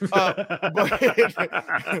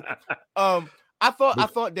 I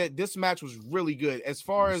thought that this match was really good. As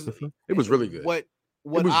far as it was really good. What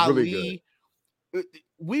Ali, really good.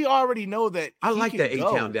 We already know that. I like that 8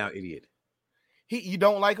 down idiot. You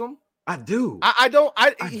don't like him? I do. I don't.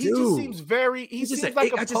 He just seems very. He seems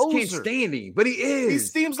like a poser. I just can't stand him, but he is. He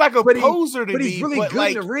seems like a poser to me. But he's really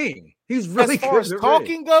good in the ring. He's really good.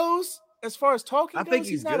 As far as talking goes,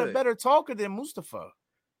 he's not a better talker than Mustafa.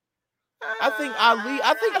 I think Ali.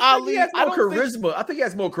 I think he has more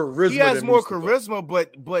charisma. He has more charisma,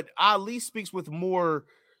 but Ali speaks with more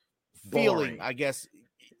feeling. I guess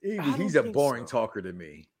he's a boring talker to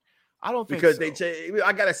me. I don't think because so.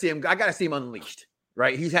 I gotta see him. I gotta see him unleashed.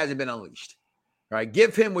 Right, he hasn't been unleashed. Right,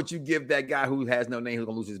 give him what you give that guy who has no name, who's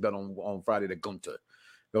gonna lose his belt on Friday to Gunther.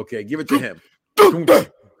 Okay, give it to him. Gunther.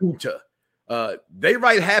 They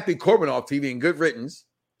write Happy Corbin off TV in good riddance.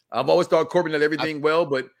 I've always thought Corbin did everything well,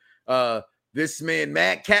 but this man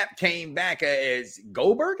Madcap came back as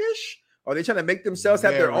Goldbergish. Are they trying to make themselves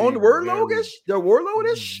have their own Warlordish? Their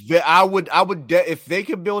Warlordish? I would if they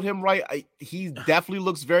could build him right. He definitely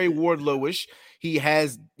looks very Wardlowish. He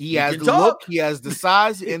has the look, he has the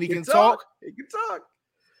size, and he can talk. He can talk.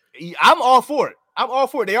 I'm all for it.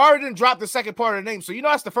 They already didn't drop the second part of the name, so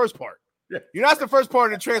that's the first part. That's the first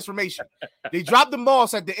part of the transformation. They dropped the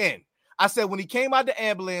moss at the end. I said when he came out the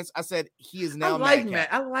ambulance, I said he is now Madcap.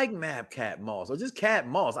 I like Madcap Moss or just Cat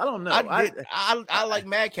Moss. I don't know. I like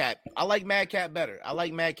Madcap. I like Madcap better.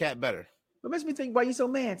 What makes me think, why you so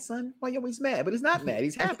mad, son? Why you always mad? But he's not mad.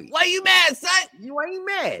 He's happy. Why you mad, son? Why you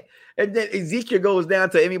mad? And then Ezekiel goes down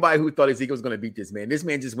to anybody who thought Ezekiel was going to beat this man. This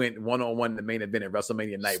man just went one-on-one in the main event at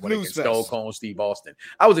WrestleMania night when against Stone Cold Steve Austin.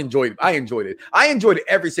 I enjoyed it. I enjoyed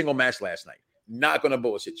every single match last night. Not going to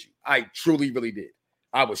bullshit you. I truly, really did.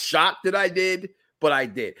 I was shocked that I did, but I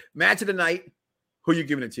did. Match of the night, who you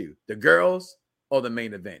giving it to? The girls or the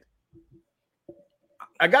main event?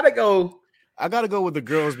 I got to go with the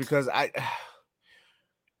girls because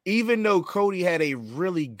even though Cody had a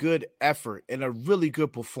really good effort and a really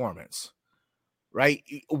good performance, right?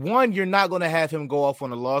 One, you're not going to have him go off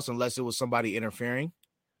on a loss unless it was somebody interfering.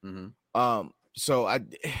 Mm-hmm.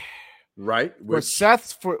 Right.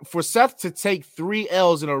 For Seth to take 3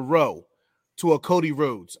 L's in a row to a Cody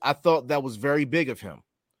Rhodes, I thought that was very big of him.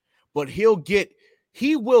 But he will get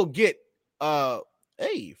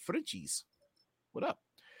hey, Fritchies. What up?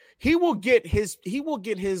 He will get his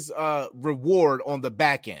reward on the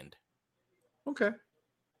back end. Okay.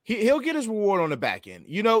 He'll get his reward on the back end.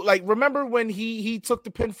 Remember when he took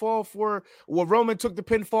the pinfall Roman took the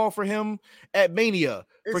pinfall for him at Mania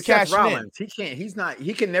for cashing in.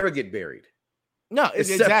 He can never get buried. No, it's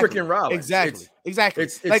exactly. freaking Rollins. Exactly.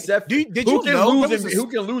 It's Seth. Who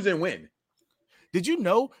can lose and win? Did you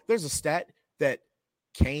know there's a stat that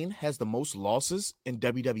Kane has the most losses in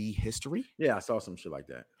WWE history? Yeah, I saw some shit like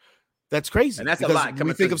that. That's crazy. And that's a lot. When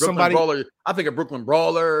we think of somebody, Brawler, I think of Brooklyn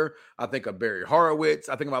Brawler. I think of Barry Horowitz.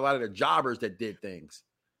 I think of a lot of the jobbers that did things.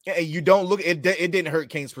 And you don't look. It didn't hurt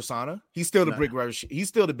Kane's persona. He's still the big red. He's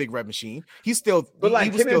still the big red machine. He's still. But like he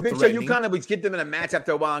was him and Big Show, you threatening. kind of would get them in a match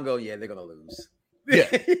after a while and go, yeah, they're gonna lose. Yeah,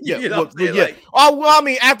 You know what I'm saying? yeah. Like- Oh well, I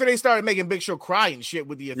mean, after they started making Big Show cry and shit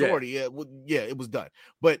with the authority, it was done.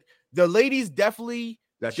 But the ladies definitely.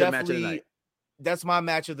 That's your match of the night. That's my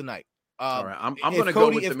match of the night. All right, I'm going to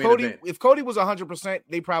go with the main event. If Cody was 100%,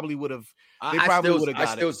 they probably would have. I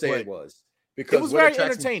still say it was because it was very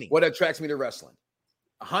entertaining. What attracts me to wrestling,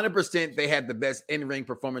 100%, they had the best in-ring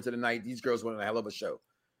performance of the night. These girls went on a hell of a show.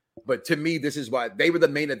 But to me, this is why they were the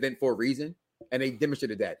main event for a reason, and they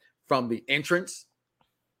demonstrated that from the entrance.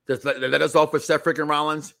 Just let us off with Seth freaking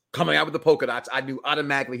Rollins coming out with the polka dots. I knew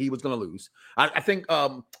automatically he was going to lose. I think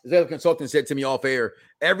the other consultant said to me off air,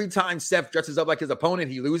 every time Seth dresses up like his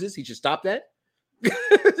opponent, he loses. He should stop that.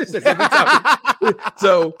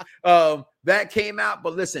 So that came out.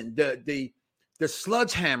 But listen, the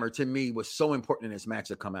sledgehammer to me was so important in this match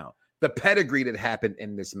to come out. The pedigree that happened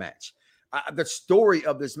in this match, the story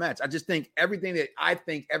of this match. I just think everything that I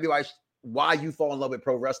think everybody, why you fall in love with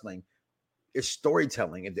pro wrestling is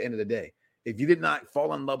storytelling at the end of the day. If you did not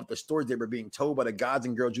fall in love with the stories that were being told by the guys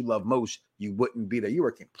and girls you love most, you wouldn't be there. You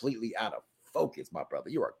were completely out of focus, my brother.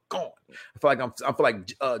 You are gone. I feel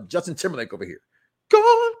like Justin Timberlake over here.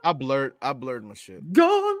 Gone. I blurred my shit.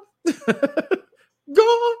 Gone.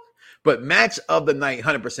 Gone. But match of the night,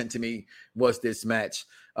 100% to me, was this match.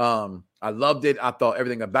 I loved it. I thought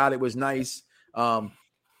everything about it was nice.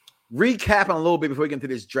 Recapping a little bit before we get into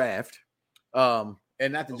this draft.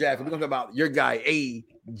 And not the draft. We're going to talk about your guy,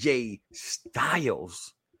 AJ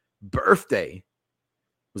Styles' birthday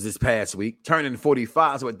was this past week, turning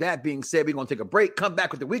 45. So with that being said, we're going to take a break, come back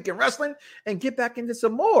with the Week in Wrestling, and get back into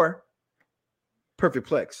some more Perfect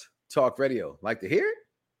Plex Talk Radio. Like to hear it?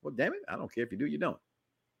 Well, damn it. I don't care if you do, you don't.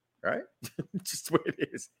 All right? Just the way it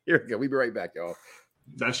is. Here we go. We'll be right back, y'all.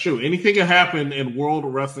 That's true. Anything can happen in World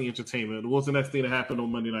Wrestling Entertainment. What's the next thing that happened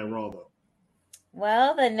on Monday Night Raw, though?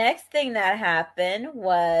 Well, the next thing that happened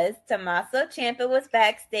was Tommaso Ciampa was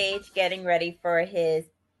backstage getting ready for his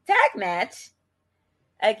tag match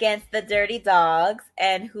against the Dirty Dogs.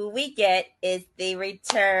 And who we get is the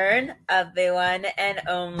return of the one and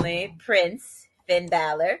only Prince Finn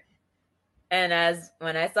Balor. And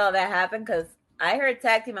when I saw that happen, because I heard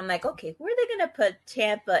tag team, I'm like, okay, who are they going to put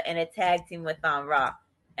Ciampa in a tag team with on Raw?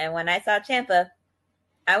 And when I saw Ciampa,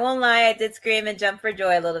 I won't lie, I did scream and jump for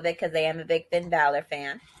joy a little bit because I am a big Finn Balor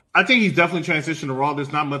fan. I think he's definitely transitioned to Raw.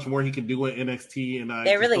 There's not much more he can do in NXT, and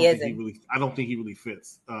there really isn't. I don't think he really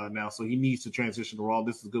fits now. So he needs to transition to Raw.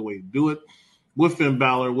 This is a good way to do it with Finn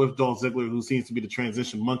Balor, with Dolph Ziggler, who seems to be the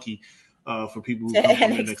transition monkey for people who come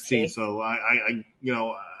from NXT. So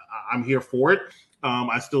I'm here for it.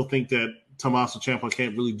 I still think that Tommaso Ciampa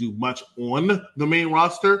can't really do much on the main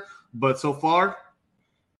roster, but so far.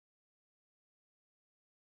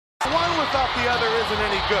 One without the other isn't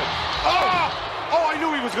any good. Oh, I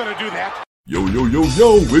knew he was going to do that. Yo,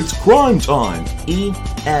 it's crime time.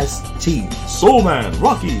 EST. Soul Man,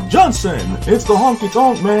 Rocky Johnson. It's the Honky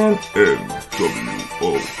Tonk Man.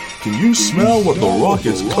 NWO. Can you smell what The Rock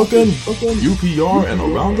is cooking? UPR and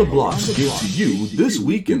Around the Blocks give to you This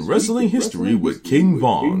Week in Wrestling History with King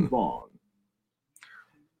Von.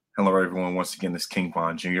 Hello, everyone. Once again, this is King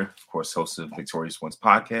Von Jr., of course, host of Victorious Ones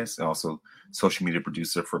podcast and also social media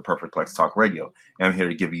producer for Perfect Plex Talk Radio. And I'm here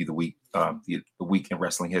to give you the week in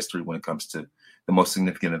wrestling history when it comes to the most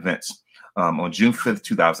significant events. On June 5th,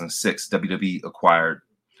 2006, WWE acquired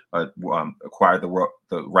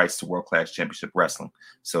the rights to World Class Championship Wrestling.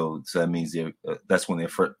 So that means that's when they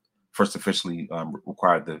first officially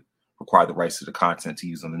acquired the rights to the content to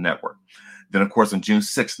use on the network. Then, of course, on June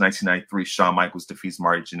 6, 1993, Shawn Michaels defeats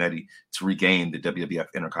Marty Jannetty to regain the WWF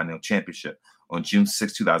Intercontinental Championship. On June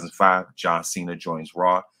 6, 2005, John Cena joins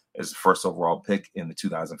Raw as the first overall pick in the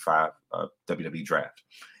 2005 WWE Draft.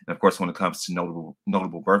 And, of course, when it comes to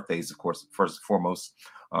notable birthdays, of course, first and foremost,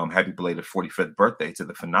 happy belated 45th birthday to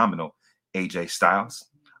the phenomenal AJ Styles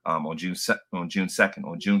on June 2nd.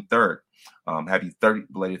 On June 3rd, happy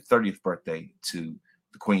belated 30th birthday to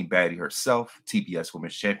the Queen Baddie herself, TBS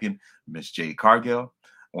Women's Champion, Miss Jade Cargill.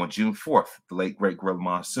 On June 4th, the late great Gorilla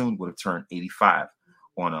Monsoon would have turned 85.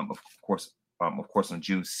 Of course, on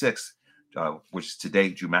June 6th, which is today,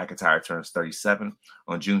 Drew McIntyre turns 37.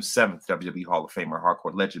 On June 7th, WWE Hall of Famer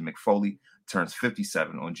hardcore legend Mick Foley turns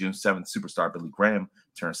 57. On June 7th, superstar Billy Graham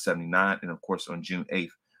turns 79. And of course, on June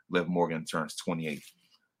 8th, Liv Morgan turns 28.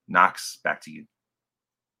 Knoxxx, back to you.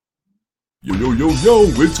 Yo, yo, yo, yo,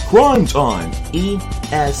 it's crime time.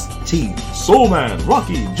 EST. Soul Man,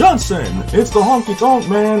 Rocky Johnson. It's the Honky Tonk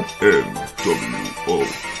Man,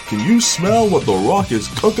 NWO. Can you smell what The Rock is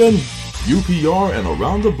cooking? UPR and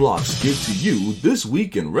Around the Blocks give to you This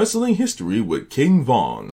Week in Wrestling History with King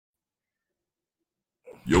Von.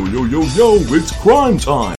 Yo, yo, yo, yo, it's crime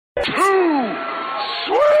time.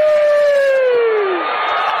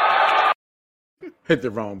 Hit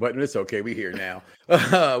the wrong button. It's okay. We here now.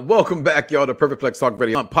 Welcome back, y'all, to Perfect Plex Talk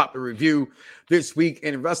Radio. Unpopular review this week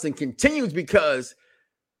in wrestling continues because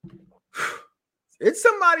it's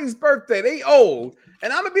somebody's birthday. They old.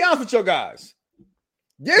 And I'm going to be honest with you guys.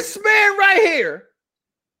 This man right here,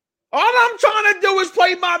 all I'm trying to do is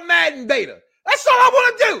play my Madden beta. That's all I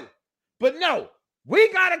want to do. But no, we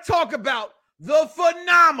got to talk about the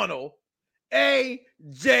phenomenal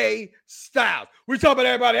AJ Styles. We talk about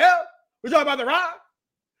everybody else. We talk about The Rock.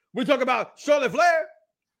 We talk about Charlotte Flair.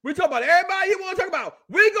 We talk about everybody you want to talk about.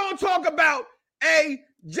 We're going to talk about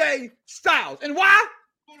AJ Styles. And why?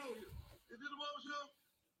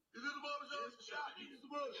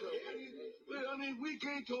 I mean, we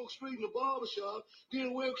can't talk straight in the barbershop.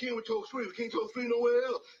 Then where can we talk straight? We can't talk straight nowhere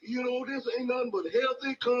else. You know, this ain't nothing but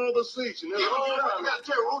healthy conversation. That's all you got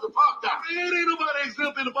to tell Rosa Park down. It ain't nobody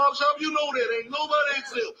exempt in the barbershop. You know that. Ain't nobody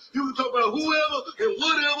exempt. You can talk about whoever and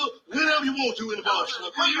whatever, whenever you want to in the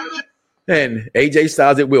barbershop. And AJ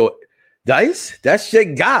Styles at will. Dice, that's your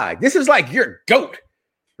guy. This is like your GOAT,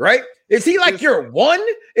 right? Is he like your one?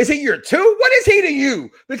 Is he your two? What is he to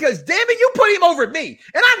you? Because damn it, you put him over me.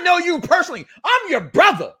 And I know you personally. I'm your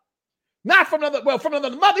brother. Not from another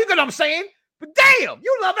mother. You know what I'm saying? But damn,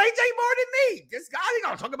 you love AJ more than me. This guy, you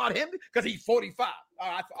gonna talk about him because he's 45.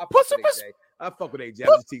 I fuck with AJ. I fuck with AJ. I'm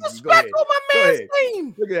just teasing you. Go ahead. On my man's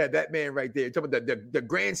name. Look at that man right there. Talking about the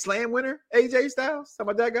Grand Slam winner, AJ Styles.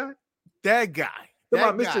 Talking about that guy. That guy.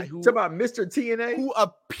 Talking about Mr. TNA, who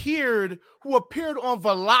appeared on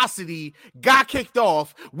Velocity, got kicked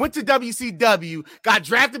off, went to WCW, got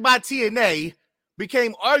drafted by TNA,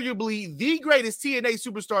 became arguably the greatest TNA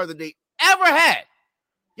superstar that they ever had.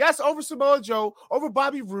 Yes, over Samoa Joe, over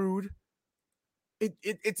Bobby Roode.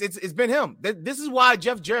 It's been him. This is why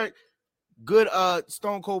Jeff Jarrett, good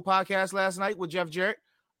Stone Cold podcast last night with Jeff Jarrett.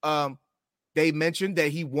 They mentioned that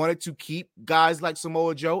he wanted to keep guys like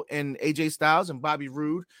Samoa Joe and AJ Styles and Bobby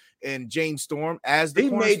Roode and James Storm as the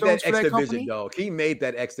cornerstones for that company. Dog. He made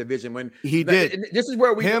that X Division when he did. This is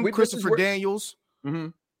where Christopher Daniels. Mm-hmm.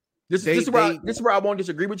 This is where I won't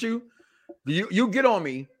disagree with you. You get on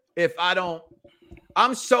me if I don't.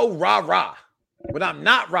 I'm so rah-rah. When I'm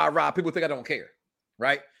not rah-rah, people think I don't care,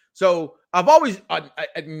 right? So I've always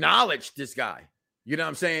acknowledged this guy. You know what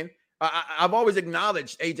I'm saying? I've always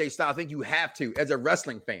acknowledged AJ Styles. I think you have to as a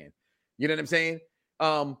wrestling fan. You know what I'm saying?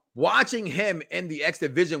 Watching him in the X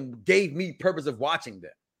Division gave me purpose of watching them.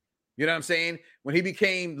 You know what I'm saying? When he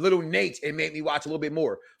became Little Nate, it made me watch a little bit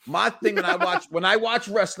more. My thing when I watch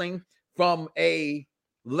wrestling from a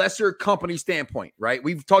lesser company standpoint, right?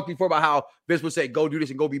 We've talked before about how Vince would say, go do this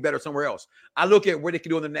and go be better somewhere else. I look at where they can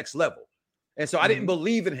do on the next level. And so I didn't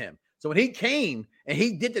believe in him. So when he came and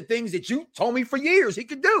he did the things that you told me for years he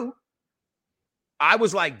could do, I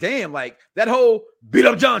was like, damn, like that whole beat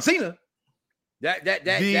up John Cena.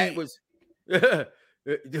 That was for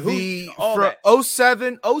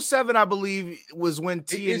 07, I believe, was when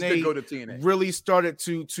TNA really started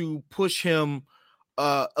to push him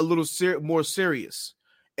a little more serious.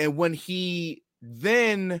 And when he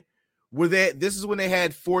then this is when they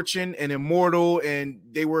had Fortune and Immortal, and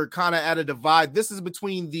they were kind of at a divide. This is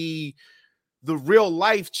between the real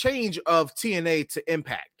life change of TNA to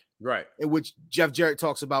Impact. Right. In which Jeff Jarrett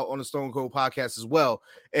talks about on the Stone Cold podcast as well.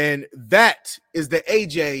 And that is the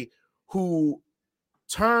AJ who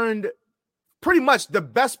turned pretty much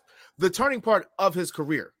the turning part of his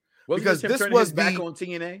career. Because this was back on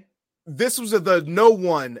TNA. This was the no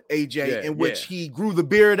one AJ in which he grew the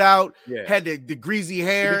beard out, had the greasy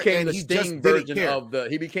hair, he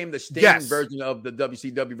became the Sting version of the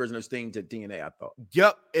WCW version of Sting to TNA, I thought.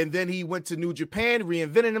 Yep. And then he went to New Japan,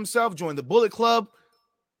 reinvented himself, joined the Bullet Club,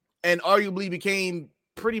 and arguably became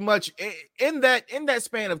pretty much in that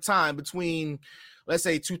span of time between, let's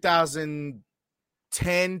say,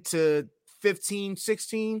 2010 to 15,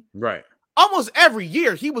 16. Right. Almost every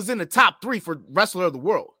year he was in the top 3 for wrestler of the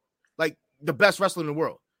world, like the best wrestler in the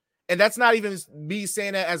world. And that's not even me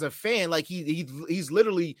saying that as a fan. Like he's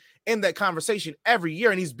literally in that conversation every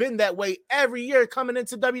year, and he's been that way every year coming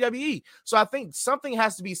into WWE. So I think something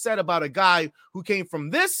has to be said about a guy who came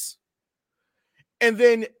from this and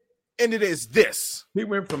then ended as this. He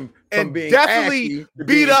went from being definitely ashy to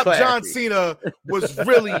beat up classy. John Cena was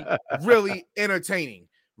really, really entertaining.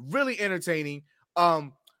 really entertaining.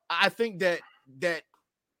 I think that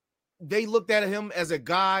they looked at him as a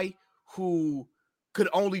guy who could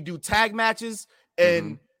only do tag matches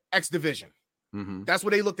and X Division. That's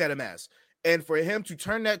what they looked at him as. And for him to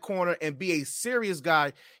turn that corner and be a serious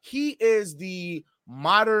guy, he is the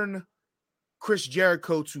modern Chris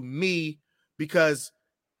Jericho to me, because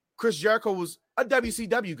Chris Jericho was a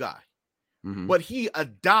WCW guy, but he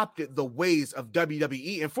adopted the ways of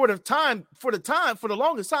WWE. And for the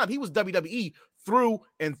longest time, he was WWE through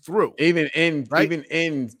and through. Even in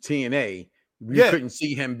TNA, you couldn't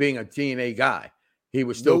see him being a TNA guy. He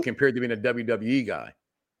was still compared to being a WWE guy.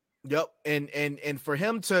 Yep. And for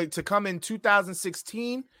him to come in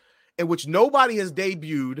 2016, in which nobody has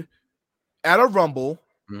debuted at a Rumble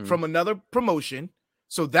from another promotion.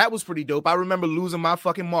 So that was pretty dope. I remember losing my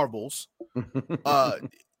fucking marbles. And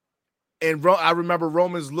I remember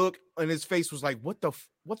Roman's look on his face was like, what the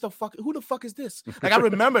fuck? Who the fuck is this? Like, I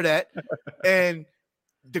remember that. And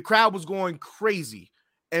the crowd was going crazy.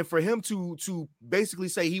 And for him to basically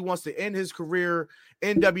say he wants to end his career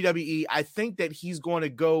in WWE, I think that he's going to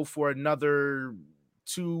go for another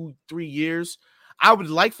 2-3 years. I would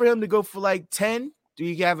like for him to go for like 10. Do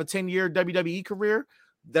you have a 10-year WWE career?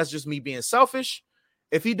 That's just me being selfish.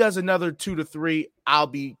 If he does another 2 to 3, I'll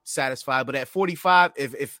be satisfied. But at 45,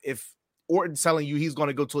 if Orton's telling you he's going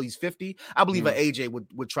to go till he's 50, I believe an AJ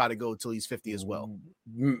would try to go till he's 50 as well.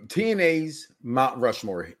 TNA's Mount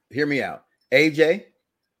Rushmore. Hear me out. AJ,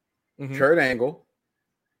 Kurt Angle.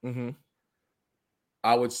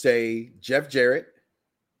 I would say Jeff Jarrett.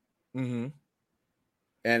 And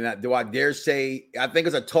do I dare say, I think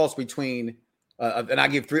it's a toss between, and I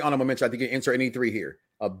give 3 honorable mentions. I think you can insert any 3 here.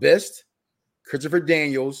 Abyss, Christopher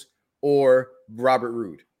Daniels, or Robert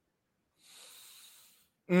Roode.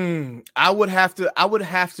 I would have to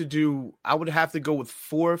go with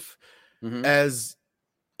 4th as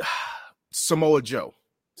Samoa Joe.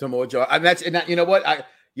 And you know what?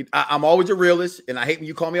 I'm always a realist, and I hate when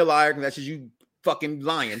you call me a liar, because that's just you fucking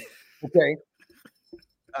lying. Okay.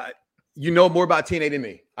 You know more about TNA than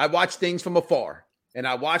me. I watch things from afar. And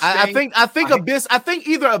I watched. I think Abyss. I think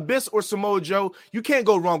either Abyss or Samoa Joe. You can't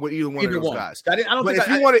go wrong with either one of those guys.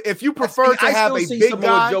 If you prefer to have a big Samoa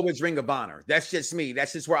guy, Joe is Ring of Honor. That's just me.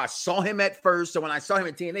 That's just where I saw him at first. So when I saw him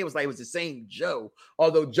at TNA, it was like it was the same Joe.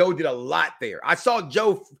 Although Joe did a lot there. I saw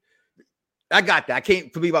Joe. I got that. I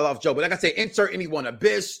can't believe I lost Joe. But like I say, insert anyone.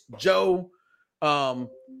 Abyss, Joe.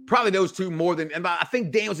 Probably those 2 more than. And I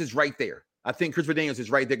think Daniels is right there. I think Christopher Daniels is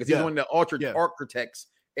right there because he's one of the architects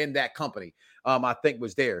in that company. I think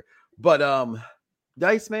was there. But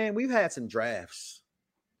Dice, man, we've had some drafts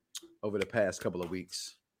over the past couple of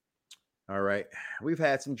weeks. All right. We've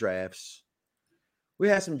had some drafts. We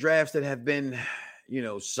had some drafts that have been,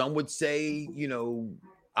 some would say,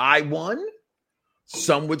 I won.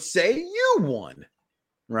 Some would say you won.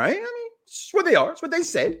 Right? I mean, it's what they are. It's what they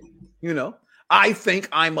said. I think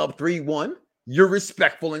I'm up 3-1. You're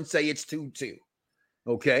respectful and say it's 2-2.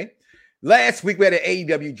 Okay. Last week, we had an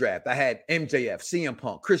AEW draft. I had MJF, CM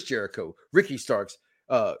Punk, Chris Jericho, Ricky Starks,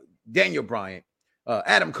 Daniel Bryan,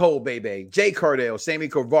 Adam Cole, baby, Jay Cardell, Sammy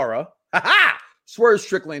Guevara, Swerve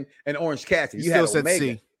Strickland, and Orange Cassidy. You still said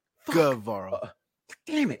C. Guevara.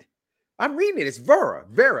 Damn it. I'm reading it. It's Vera.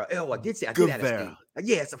 Oh, I did say I did have a C.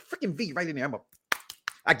 Yeah, it's a freaking V right in there.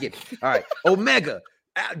 I get it. All right. Omega,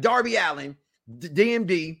 Darby Allin,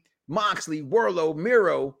 DMD, Moxley, Wardlow,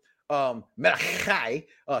 Miro, Malachi,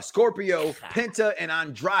 Scorpio, Penta, and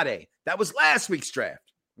Andrade. That was last week's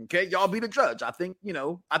draft. Okay, y'all be the judge. I think,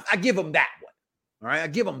 I give them that one. All right, I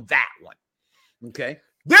give them that one. Okay.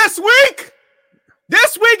 This week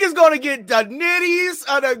is going to get the nitties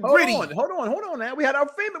of the gritty. Hold on. Now we had our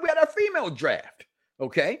female draft.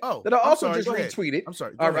 Okay. Oh, that I also just retweeted. I'm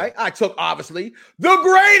sorry. All right. I took obviously the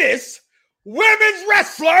greatest women's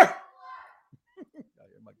wrestler.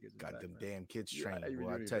 Got them damn kids training,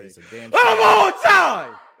 boy. I tell you, it's a damn of all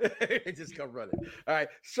time. It just come running. All right.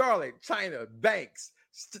 Charlotte, China, Banks,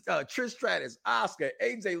 Trish Stratus, Asuka,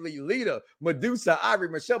 AJ Lee, Lita, Medusa, Ivory,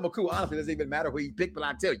 Michelle McCool. Honestly, it doesn't even matter who he picked, but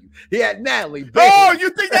I tell you, he had Natalie. Oh,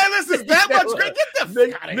 you think that list is that much great? Get the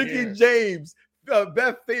fuck out of Nikki here. James,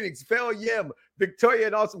 Beth Phoenix, Fel Yim, Victoria,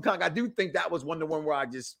 and Awesome Kong. I do think that was the one where I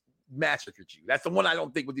just massacred you. That's the one I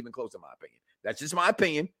don't think was even close, in my opinion. That's just my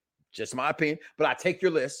opinion. But I take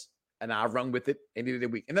your list and I run with it any of the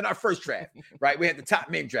week. And then our first draft, right? We had the top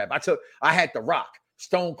men draft. I had The Rock,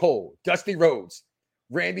 Stone Cold, Dusty Rhodes,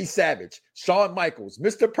 Randy Savage, Shawn Michaels,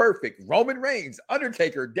 Mr. Perfect, Roman Reigns,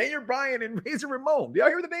 Undertaker, Daniel Bryan, and Razor Ramon. Do y'all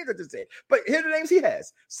hear the names I just said? But here are the names he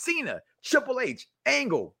has: Cena, Triple H,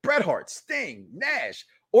 Angle, Bret Hart, Sting, Nash.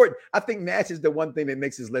 Or I think Nash is the one thing that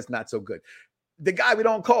makes his list not so good. the guy we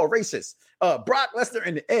don't call racist. Brock Lesnar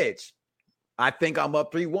and the Edge. I think I'm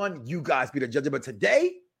up 3-1. You guys be the judge. But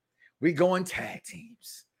today, we going tag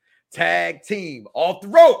teams. Tag team. Off the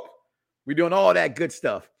rope. We're doing all that good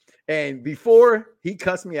stuff. And before he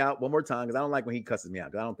cussed me out one more time, because I don't like when he cusses me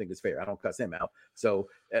out, because I don't think it's fair. I don't cuss him out. So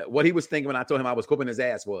what he was thinking when I told him I was whooping his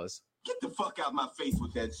ass was, get the fuck out my face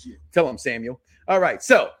with that shit. Tell him, Samuel. All right.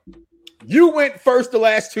 So you went first the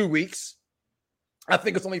last 2 weeks. I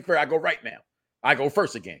think it's only fair I go right now. I go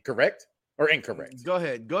first again, correct or incorrect? Go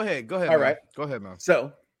ahead. All man. Right. Go ahead, man.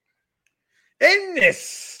 So in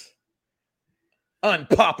this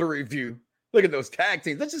unpopular review, look at those tag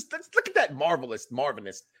teams. Let's look at that marvelous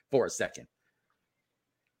for a second.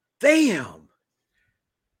 Damn.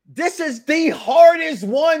 This is the hardest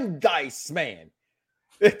one, Dice, man.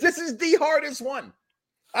 This is the hardest one.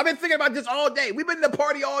 I've been thinking about this all day. We've been in the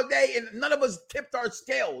party all day, and none of us tipped our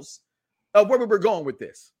scales of where we were going with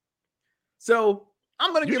this. So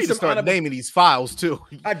I'm going to give some start naming these files too.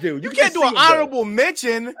 I do. You can't do an honorable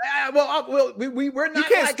mention. We're not. You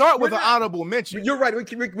can't start with an honorable mention. You're right. We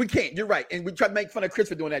can't. You're right. And we try to make fun of Chris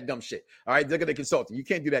for doing that dumb shit. All right, they're going to consult you. You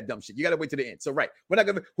can't do that dumb shit. You got to wait to the end. So right, we're not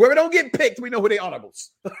going to. Whoever don't get picked, we know who they honorables.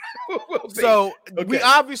 So we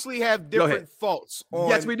obviously have different thoughts on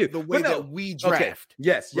yes, we do. The way that we draft. Okay.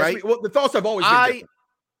 Yes, right. The thoughts have always been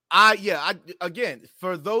different. Again,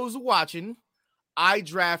 for those watching, I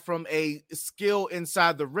draft from a skill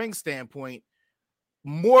inside the ring standpoint,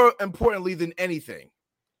 more importantly than anything.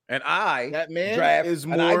 And I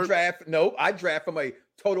draft from a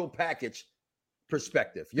total package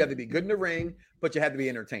perspective. You have to be good in the ring, but you have to be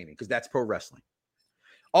entertaining because that's pro wrestling.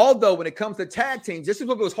 Although when it comes to tag teams, this is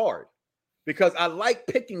what was hard because I like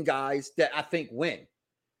picking guys that I think win.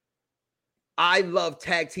 I love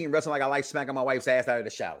tag team wrestling like I like smacking my wife's ass out of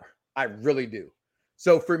the shower. I really do.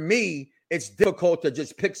 So for me, it's difficult to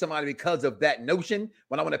just pick somebody because of that notion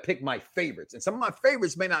when I want to pick my favorites. And some of my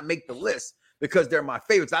favorites may not make the list because they're my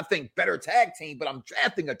favorites. I think better tag team, but I'm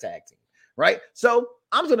drafting a tag team, right? So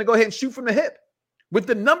I'm going to go ahead and shoot from the hip. With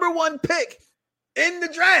the number 1 pick in the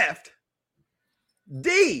draft,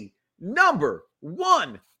 the number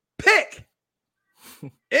 1 pick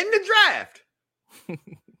in the draft.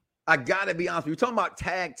 I got to be honest with you. We're talking about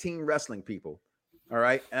tag team wrestling people, all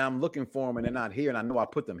right? And I'm looking for them, and they're not here, and I know I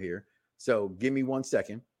put them here. So give me 1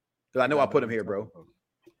 second, because I know I put them here, bro.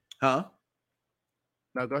 Huh?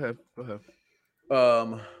 No, go ahead.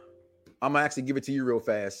 I'm gonna actually give it to you real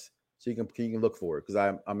fast, so you can look for it, because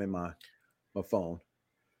I'm in my phone.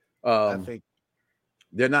 I think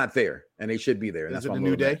they're not there, and they should be there. Is it a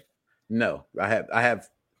new day? No, I have.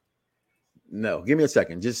 No, give me a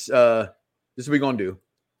second. Just this is what we're gonna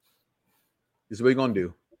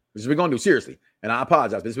do. Seriously, and I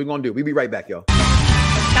apologize. This is what we're gonna do. We'll be right back, y'all.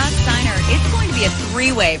 Scott Steiner, it's going to be a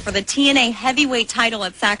 3-way for the TNA heavyweight title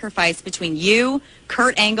at Sacrifice between you,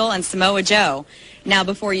 Kurt Angle, and Samoa Joe. Now,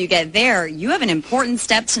 before you get there, you have an important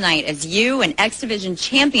step tonight as you and X Division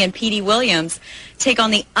champion Petey Williams take on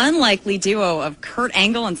the unlikely duo of Kurt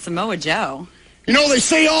Angle and Samoa Joe. You know, they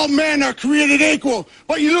say all men are created equal,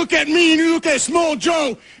 but you look at me and you look at Samoa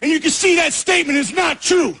Joe, and you can see that statement is not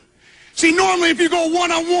true. See, normally if you go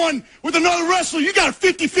one-on-one with another wrestler, you got a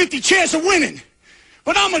 50-50 chance of winning.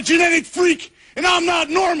 But I'm a genetic freak, and I'm not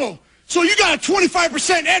normal. So you got a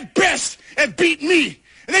 25% at best at beating me.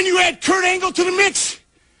 And then you add Kurt Angle to the mix,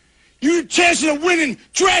 your chances of winning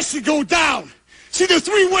drastically go down. See, the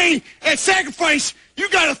 3-way at Sacrifice, you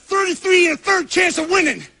got a 33 1/3 chance of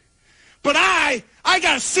winning. But I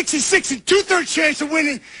got a 66 2/3 chance of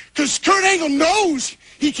winning because Kurt Angle knows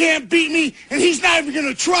he can't beat me, and he's not even going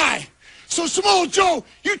to try. So, Samoa Joe,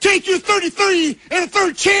 you take your 33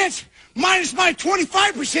 1/3 chance, minus my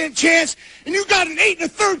 25% chance, and you got an 8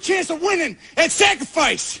 1/3 chance of winning at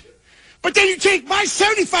Sacrifice. But then you take my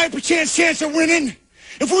 75% chance of winning,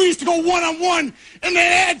 if we used to go one-on-one, and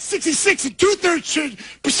then add 66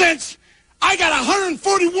 2/3%, I got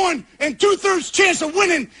 141 2/3 chance of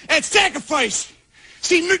winning at Sacrifice.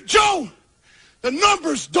 See, Joe, the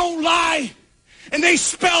numbers don't lie, and they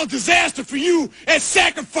spell disaster for you at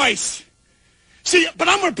Sacrifice. See, but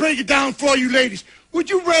I'm going to break it down for all you ladies. Would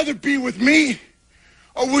you rather be with me,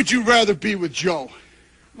 or would you rather be with Joe?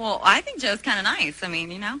 Well, I think Joe's kind of nice. I mean,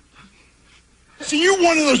 you know. See, you're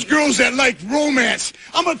one of those girls that like romance.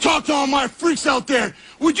 I'm going to talk to all my freaks out there.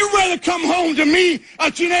 Would you rather come home to me, a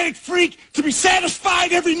genetic freak, to be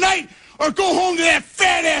satisfied every night, or go home to that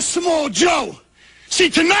fat-ass Samoa Joe? See,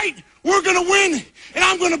 tonight, we're going to win, and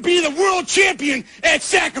I'm going to be the world champion at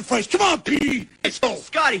Sacrifice. Come on, P. Let's go.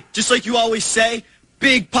 Scotty, just like you always say,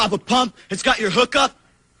 Big Papa Pump has got your hookup.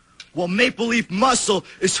 Well, Maple Leaf Muscle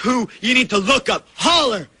is who you need to look up.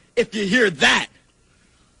 Holler if you hear that.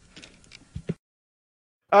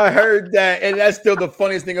 I heard that, and that's still the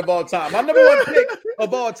funniest thing of all time. My number one pick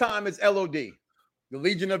of all time is LOD, the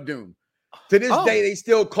Legion of Doom. To this day, they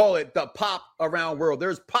still call it the pop around world.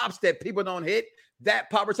 There's pops that people don't hit. That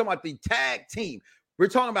pop, we're talking about the tag team. We're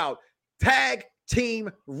talking about tag team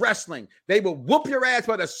wrestling. They will whoop your ass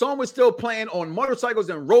while the song was still playing on motorcycles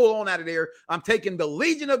and roll on out of there. I'm taking the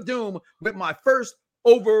Legion of Doom with my first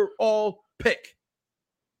overall pick.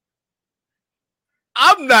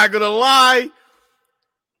 I'm not going to lie.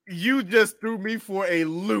 You just threw me for a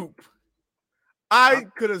loop. I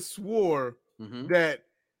could have swore that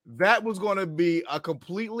was going to be a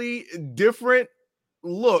completely different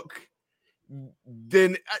look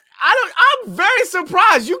than I'm very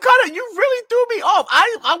surprised. You really threw me off.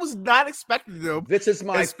 I was not expecting them. This is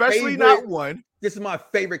my especially favorite, not one. This is my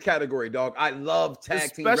favorite category, dog. I love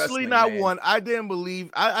tag team wrestling. Especially not man. one. I didn't believe.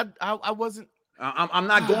 I wasn't. I'm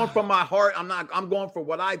not going from my heart. I'm going for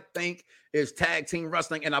what I think is tag team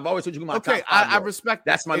wrestling, and I've always told you my top I respect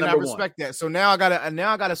that. That's my number one. I respect that. So now I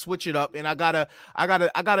gotta switch it up, and I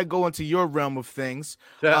gotta go into your realm of things.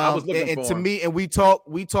 Yeah, I was looking for to him. me, and we talk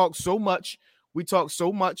so much. We talk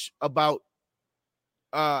so much about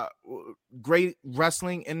great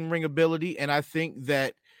wrestling and ring ability, and I think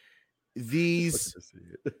that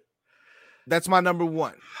that's my number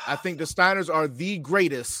one. I think the Steiners are the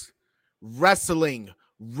greatest wrestling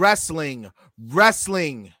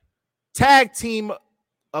tag team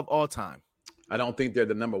of all time. I don't think they're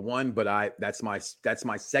the number one, but that's my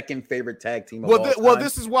second favorite tag team of all time. Well,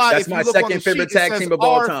 this is why that's my second favorite tag team of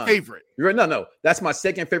all time. Favorite. No, that's my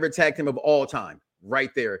second favorite tag team of all time.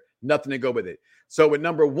 Right there, nothing to go with it. So with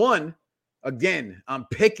number one, again, I'm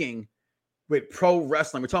picking with pro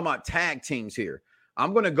wrestling. We're talking about tag teams here.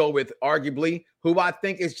 I'm going to go with arguably who I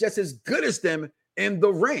think is just as good as them in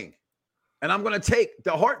the ring. And I'm going to take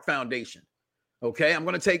the Hart Foundation. Okay, I'm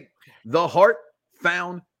going to take the Hart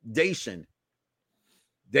Foundation.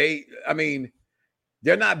 They're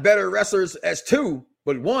not better wrestlers as two,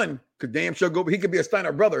 but one could damn sure go. He could be a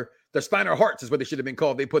Steiner brother. The Steiner Hearts is what they should have been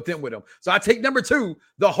called. They put them with them. So I take number two,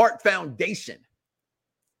 the Hart Foundation.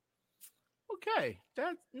 Okay,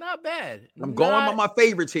 that's not bad. I'm going on my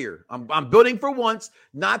favorites here. I'm building for once,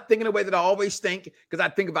 not thinking the way that I always think, because I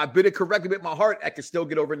think if I build it correctly with my heart, I can still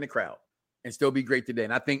get over in the crowd and still be great today.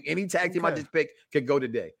 And I think any tag team I just picked could go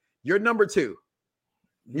today. You're number two.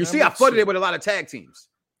 You see, I flooded it with a lot of tag teams.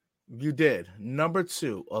 You did. Number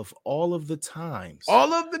two of all of the times.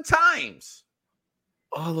 All of the times.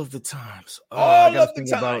 All of the times. All of the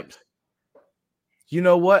times. You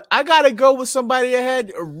know what? I got to go with somebody that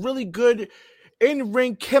had a really good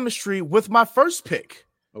in-ring chemistry with my first pick.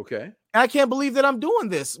 Okay. And I can't believe that I'm doing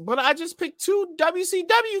this, but I just picked two WCW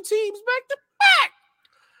teams back to back.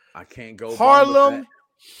 I can't go. Harlem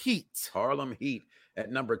Heat. Harlem Heat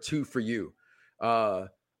at number two for you. I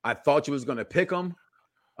thought you was going to pick them.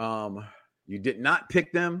 You did not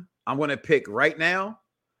pick them. I'm going to pick right now.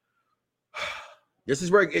 This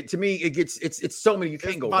is where to me it gets it's so many you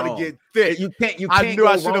can't go wrong. To get thick. You can't. I knew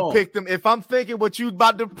I should have picked them. If I'm thinking what you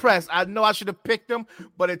about to press, I know I should have picked them,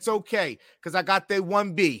 but it's okay because I got their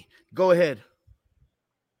 1B. Go ahead.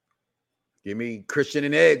 Give me Christian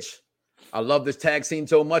and Edge. I love this tag scene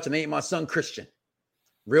so much, and they ain't my son Christian.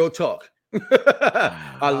 Real talk.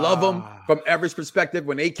 I love them from every perspective.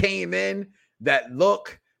 When they came in, that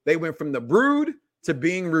look, they went from the Brood to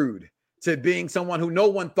being rude, to being someone who no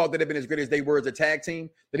one thought that had been as great as they were as a tag team,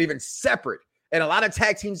 that even separate. And a lot of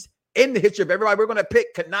tag teams in the history of everybody we're going to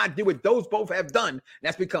pick could not do what those both have done. And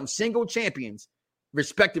that's become single champions,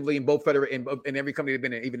 respectively, in both in every company they've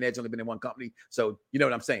been in. Even Edge only been in one company. So you know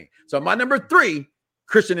what I'm saying. So my number three,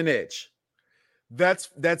 Christian and Edge. That's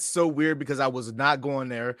so weird because I was not going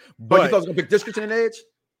there. But you thought I was going to pick this Christian and Edge?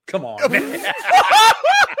 Come on, man.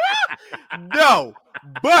 No,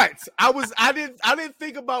 but I didn't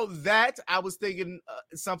think about that. I was thinking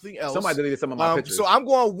something else. Somebody deleted some of my pictures. So I'm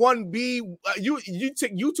going 1B. You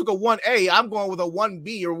took a 1A. I'm going with a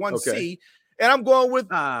 1B or 1C, okay. And I'm going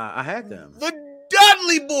with I had them. The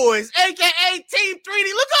Dudley Boys, aka Team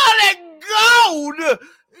 3D. Look at all that gold.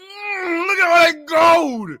 Look at all that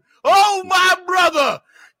gold. Oh my brother,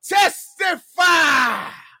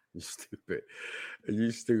 testify.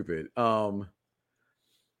 You stupid.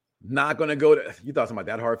 Not gonna go to. You thought something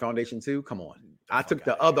about that Hart Foundation too? Come on. I took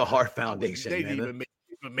the other Hart Foundation. They didn't even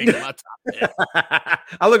make my top 10.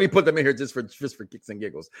 I literally put them in here just for kicks and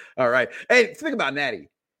giggles. All right. Hey, think about Natty.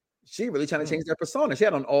 She really trying to change their persona. She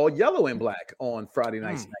had on all yellow and black on Friday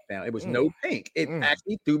Night SmackDown. It was no pink. It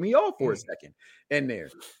actually threw me off for a second in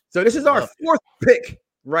there. So this is our fourth pick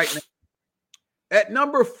right now. At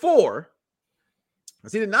number 4, I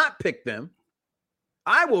did not pick them.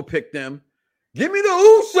 I will pick them. Give me the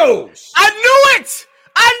Usos. I knew it.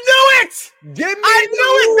 Give me I the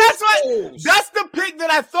knew it. That's the pick that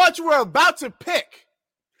I thought you were about to pick.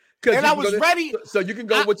 And I was ready. So you can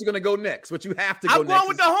go. What you're going to go next? What you have to go next? I'm going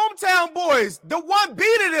with the hometown boys. The one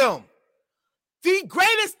beating them. The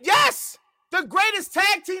greatest, yes, the greatest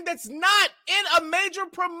tag team that's not in a major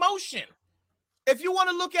promotion. If you want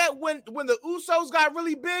to look at when the Usos got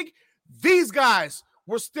really big, these guys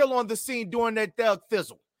were still on the scene doing their Thug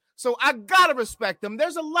Fizzle. So I got to respect them.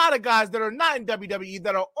 There's a lot of guys that are not in WWE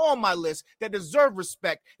that are on my list that deserve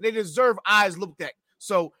respect. They deserve eyes looked at.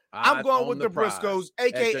 So I'm going with the Briscoes,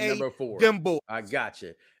 a.k.a. them boys. I got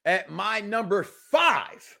you. At my number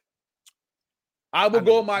 5, I will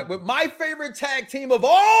go with my favorite tag team of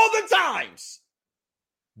all the times,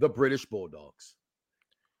 the British Bulldogs.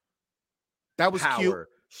 That was power, cute.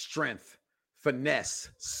 Strength, finesse,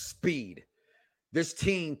 speed. This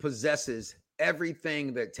team possesses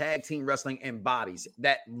everything that tag team wrestling embodies.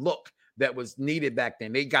 That look that was needed back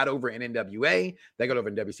then. They got over in NWA. They got over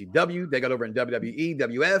in WCW. They got over in WWE,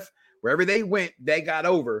 WF. Wherever they went, they got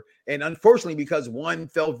over. And unfortunately, because one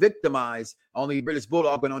fell victimized, only British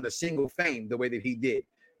Bulldog went on to single fame the way that he did.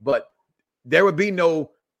 But there would be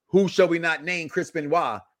no who shall we not name Chris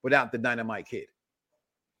Benoit without the Dynamite Kid.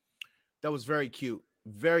 That was very cute.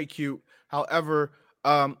 Very cute. However,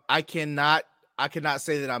 I cannot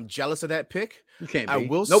say that I'm jealous of that pick. You can't be. I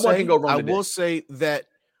will no one can go wrong. I will say that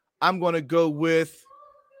I'm going to go with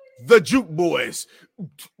the Juke Boys.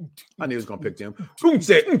 I knew he was going to pick them.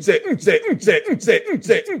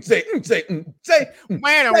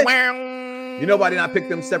 You know why did I pick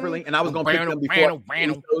them separately? And I was going to pick them before.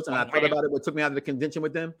 And I thought about it. What took me out of the contention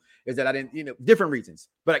with them is that I didn't, different reasons.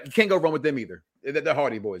 But you can't go wrong with them either. They're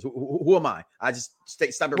Hardy Boys. Who am I? I just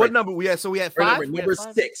stop it. What number we had? So we had 5. Number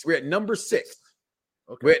 6. We're at number 6.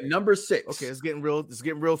 Okay. We're at number 6. Okay, it's getting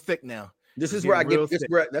real thick now. This is where I get.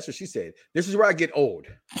 That's what she said. This is where I get old.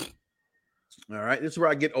 All right, this is where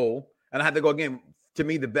I get old, and I have to go again. To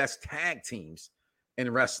me, the best tag teams in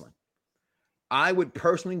wrestling. I would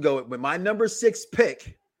personally go with my number 6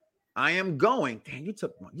 pick. I am going. Damn, you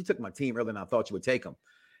took my team earlier than I thought you would take them,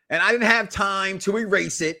 and I didn't have time to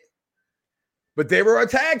erase it. But they were a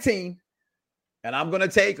tag team, and I'm going to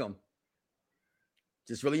take them.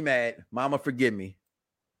 Just really mad. Mama, forgive me.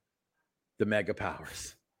 The Mega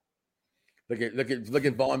Powers. Look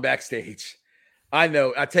at Vaughn backstage. I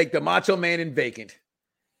know. I take the Macho Man and Vacant.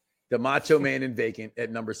 The Macho Man and Vacant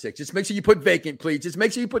at number 6. Just make sure you put Vacant, please. Just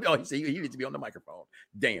make sure you put. Oh, he needs to be on the microphone.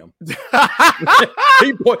 Damn.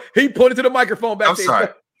 he pointed to the microphone backstage.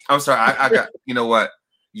 I'm sorry. I got. You know what?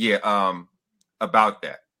 Yeah. About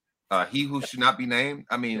that. He who should not be named.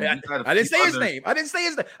 I mean, I didn't say his name. I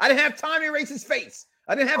didn't have time to erase his face.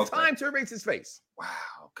 I didn't have time to erase his face. Wow.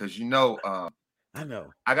 Because I know.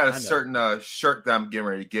 I got a certain shirt that I'm getting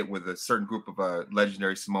ready to get with a certain group of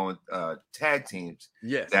legendary Samoan tag teams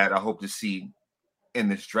that I hope to see in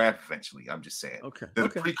this draft eventually. I'm just saying. Okay. They're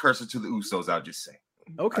the precursor to the Usos, I'll just say.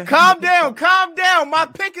 Okay. Calm down. My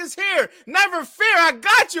pick is here. Never fear. I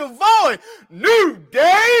got you, Vaughn. New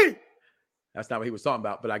Day. That's not what he was talking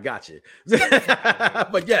about, but I got you.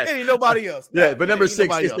 But yes. Ain't nobody else. Yeah, but number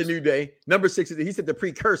 6 is the New Day. Number 6 is, he said the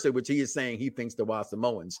precursor, which he is saying he thinks the Wild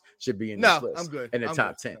Samoans should be in this list. I'm good. In the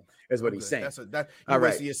top 10 is what he's saying. All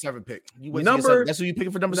right. Your 7 pick. That's what you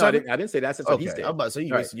picking for number 7? I didn't say that. That's what he said. I'm about to say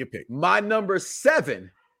you wasted your pick. My number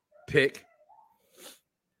 7 pick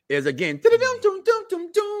is again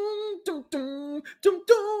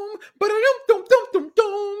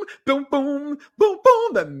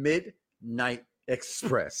the Midnight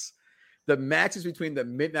Express. The matches between the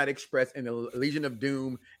Midnight Express and the Legion of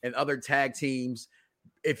Doom and other tag teams.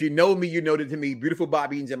 If you know me, you know that to me, Beautiful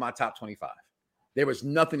Bobby Eaton's in my top 25. There was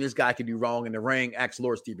nothing this guy could do wrong in the ring. Ask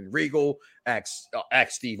Lord Steven Regal, ask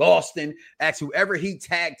Steve Austin, ask whoever he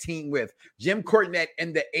tag team with. Jim Cornette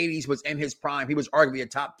in the 80s was in his prime. He was arguably a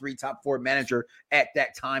top 3, top 4 manager at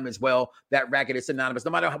that time as well. That racket is synonymous.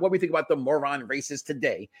 No matter what we think about the moron racists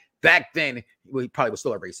today, back then, he probably was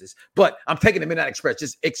still a racist. But I'm taking the Midnight Express.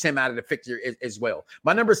 Just X him out of the picture as well.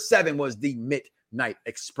 My number 7 was the Midnight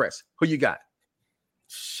Express. Who you got?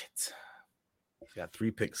 Shit. Got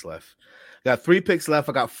 3 picks left. I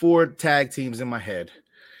got 4 tag teams in my head.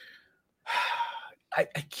 I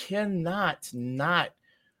cannot not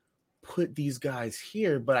put these guys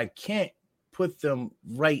here, but I can't put them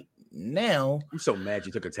right now. I'm so mad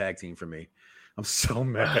you took a tag team from me. I'm so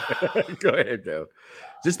mad. Go ahead, though.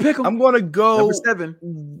 Just pick them. I'm going to go number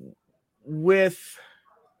 7 with.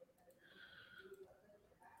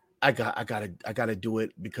 I gotta do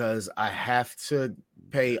it because I have to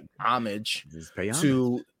pay homage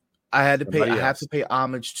to I have to pay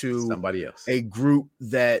homage to somebody else, a group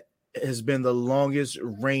that has been the longest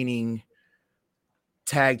reigning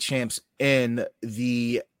tag champs in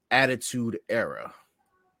the Attitude Era.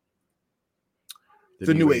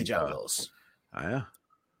 The New Age Outlaws.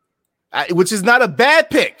 Which is not a bad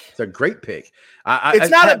pick. It's a great pick. It's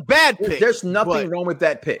not a bad pick. There's nothing wrong with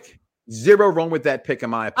that pick. Zero wrong with that pick, in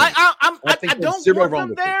my opinion. I don't zero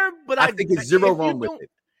want them there, but I think it's zero wrong with it.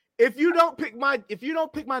 If you don't pick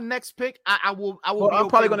my next pick, I will. Well, I'm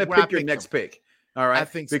probably going to pick your next pick. All right, I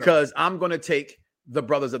think so. Because I'm going to take the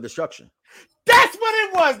Brothers of Destruction. That's what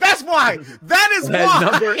it was. That's why. That is why.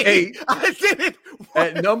 Number 8. I did it.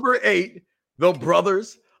 At number 8, the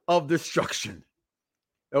Brothers of Destruction.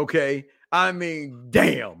 Okay, I mean,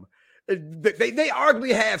 damn. They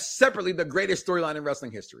arguably have separately the greatest storyline in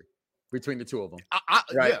wrestling history between the two of them.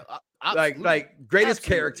 Right? Yeah, like greatest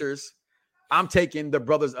characters. I'm taking the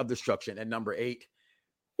Brothers of Destruction at number 8.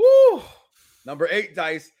 Woo! Number 8,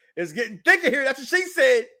 Dice. It's getting thicker here. That's what she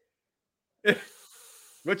said.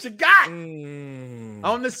 What you got?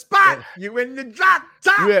 On the spot. You in the drop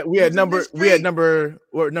top. We had number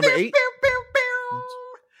 8.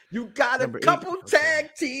 You got number a couple 8. Tag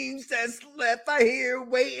teams that's left out here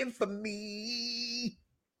waiting for me.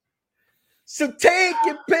 So take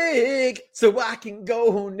your pick so I can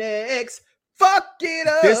go next. Fuck it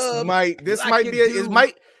up.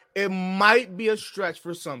 It might be a stretch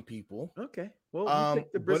for some people. Okay. Well, you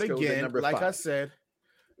pick the Briscoes, but again, at like 5. I said,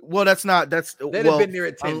 well, they'd have been there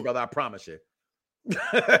at 10, brother. I promise you.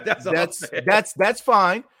 That's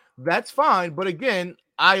fine. That's fine. But again,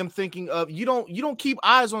 I am thinking of you don't keep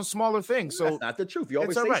eyes on smaller things. So that's not the truth. You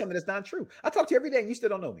always say something that's not true. I talk to you every day and you still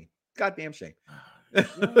don't know me. Goddamn shame.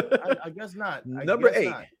 I guess not. Number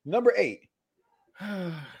 8. Number 8.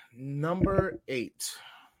 Number 8.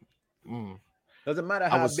 Doesn't matter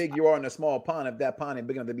how big you are in a small pond if that pond ain't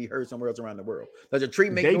big enough to be heard somewhere else around the world. Does a tree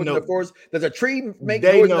make noise in the forest? Does a tree make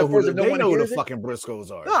noise in the forest if no one hears it? They know who the fucking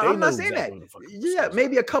Briscoes are. No, I'm not saying that. Yeah,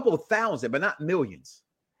 maybe a couple of thousand, but not millions.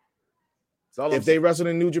 If they wrestle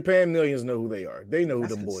in New Japan, millions know who they are. They know who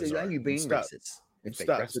them boys are. You being racist.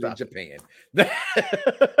 Stop in Japan.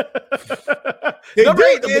 Number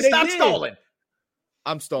 8, stop stalling.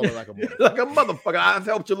 I'm stalling like a motherfucker. I've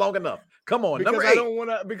helped you long enough. Come on, because number 8. I don't want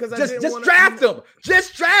to. Just draft them.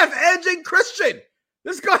 Just draft Edge and Christian.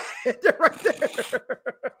 Just go ahead. They're right there.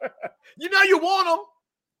 You know you want them.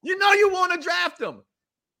 You know you want to draft them.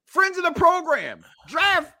 Friends of the program.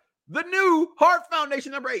 Draft the new Hart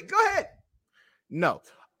Foundation number 8. Go ahead. No,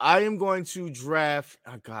 I am going to draft.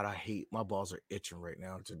 Oh God, I hate my balls are itching right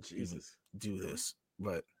now to do this,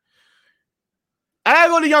 but I gotta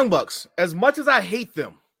go to Young Bucks. As much as I hate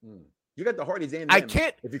them, you got the Hardys and them. I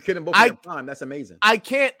can't. If you kill them both at the time, that's amazing. I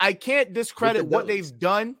can't discredit what they've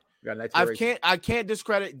done. I can't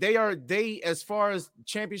discredit. They as far as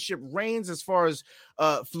championship reigns, as far as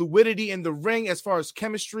fluidity in the ring, as far as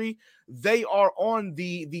chemistry, they are on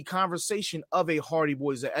the conversation of a Hardy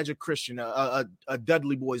Boys, a Edge of Christian, a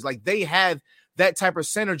Dudley Boys. Like they have that type of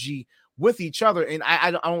synergy with each other, and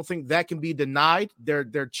I don't think that can be denied.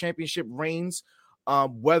 Their championship reigns,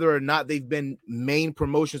 whether or not they've been main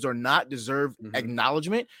promotions or not, deserve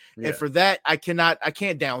acknowledgement. Yeah. And for that, I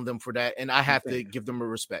can't down them for that, and I have to give them a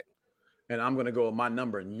respect. And I'm going to go with my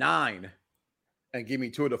number 9 and give me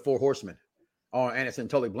 2 of the 4 horsemen. Arn Anderson,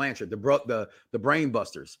 Tully Blanchard, the Brain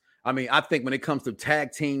Busters. I mean, I think when it comes to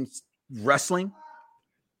tag teams wrestling,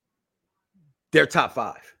 they're top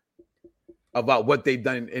 5 about what they've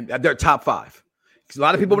done. They're top 5. Because a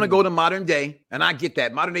lot of people want to go to modern day, and I get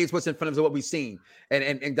that. Modern day is what's in front of us, what we've seen.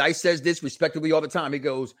 And Dice says this respectively all the time. He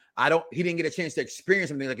goes, he didn't get a chance to experience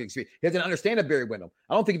something like experience. He doesn't understand a Barry Windham.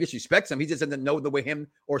 I don't think he disrespects him. He just doesn't know the way him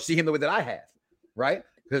or see him the way that I have, right?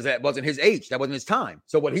 Because that wasn't his age. That wasn't his time.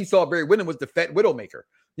 So what he saw Barry Windham was the fat Widowmaker.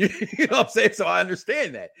 You know what I'm saying? So I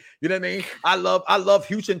understand that. You know what I mean? I love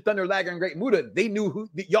Houston Thunder Liger and Great Muta. They knew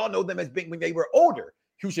y'all know them as big when they were older.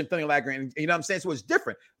 Houston Thunder Liger, and you know what I'm saying? So it's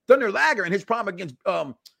different. Thunder Liger in his prime against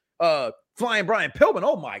Flying Brian Pillman.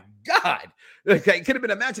 Oh my God. Okay, it could have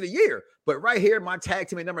been a match of the year. But right here, my tag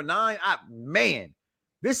team at number 9.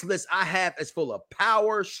 This list I have is full of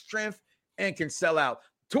power, strength, and can sell out.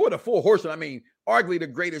 2 of the 4 horsemen. I mean, arguably the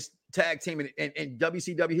greatest tag team in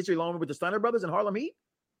WCW history, along with the Steiner Brothers and Harlem Heat.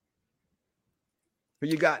 Who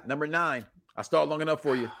you got? Number 9. I stalled long enough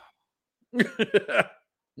for you.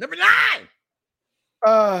 Number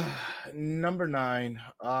 9. Number 9.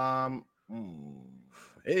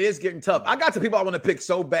 It is getting tough. I got some people I want to pick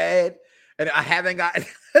so bad, and I haven't got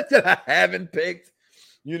that I haven't picked.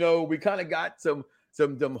 You know, we kind of got some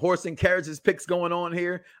horse and carriages picks going on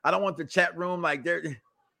here. I don't want the chat room like they're.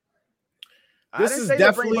 This is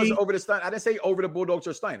definitely over the Stein. I didn't say over the Bulldogs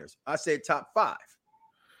or Steiners. I said top 5.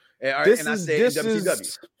 This I is said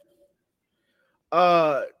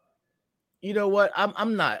WCW. You know what?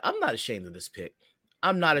 I'm not ashamed of this pick.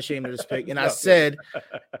 I'm not ashamed of this pick. And I said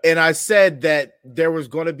that there was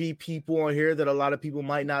going to be people on here that a lot of people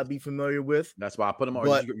might not be familiar with. That's why I put them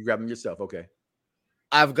on. You grab them yourself. Okay.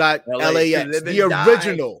 I've got LAX, the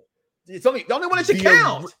original. It's the only one that should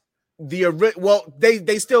count.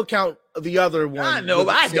 They still count the other one. I know,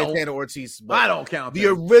 but I don't. Santana Ortiz, I don't count the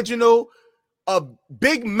original. A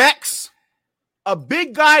big Mex, a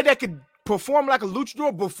big guy that could perform like a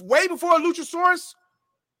luchador way before a Luchasaurus.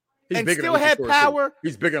 And still had power. Too.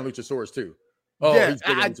 He's bigger than Luchasaurus too. Oh, yeah, he's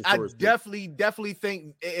bigger than Luchasaurus I definitely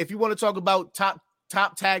think if you want to talk about top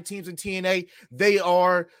tag teams in TNA, they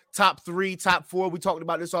are top 3, top 4. We talked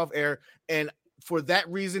about this off air, and for that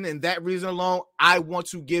reason and that reason alone, I want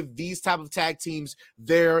to give these type of tag teams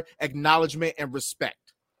their acknowledgement and respect.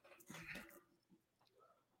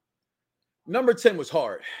 Number 10 was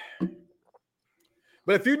hard,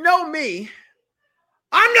 but if you know me,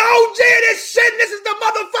 I'm the OG of this shit. This is the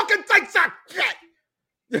motherfucking things I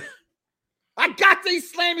get. I got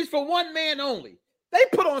these Slammies for one man only. They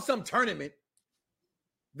put on some tournament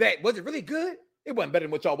that was it really good? It wasn't better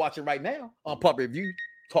than what y'all watching right now on Pub Review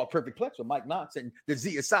Talk Perfect Plex with Mike Knoxxx and the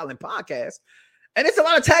Z is Silent podcast. And it's a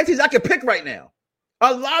lot of tag teams I can pick right now.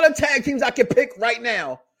 A lot of tag teams I can pick right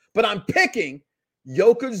now, but I'm picking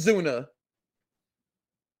Yokozuna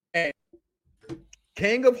and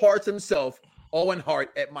King of Hearts himself, Owen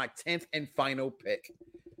Hart, at my 10th and final pick.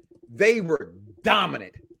 They were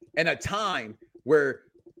dominant in a time where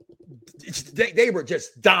they were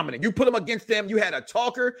just dominant. You put them against them, you had a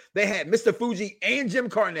talker. They had Mr. Fuji and Jim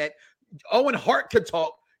Cornette. Owen Hart could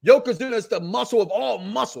talk. Yokozuna is the muscle of all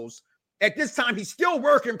muscles. At this time, he's still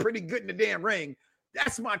working pretty good in the damn ring.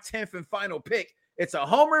 That's my 10th and final pick. It's a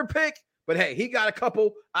homer pick, but hey, he got a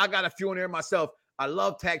couple. I got a few in there myself. I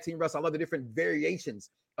love tag team wrestling. I love the different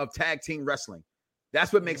variations of tag team wrestling.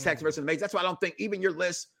 That's what makes tag team wrestling amazing. That's why I don't think even your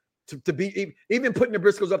list to be even putting the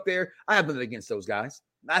Briscoes up there, I have nothing against those guys.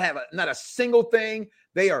 Not a single thing.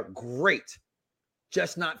 They are great.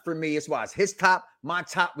 Just not for me. It's why it's his top, my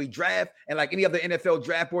top. We draft, and like any other NFL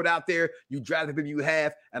draft board out there, you draft the people you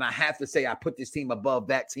have, and I have to say I put this team above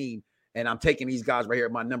that team, and I'm taking these guys right here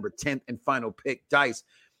at my number 10th and final pick. Dice,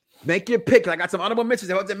 make your pick. I got some honorable mentions.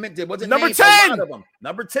 It wasn't number 10.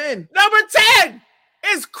 Number 10. Number 10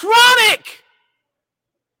 is Chronic.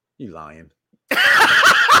 You lying.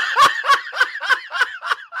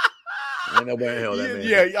 Ain't nobody hell that man.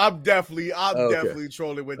 Yeah, I'm definitely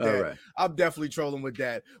trolling with that. Right. I'm definitely trolling with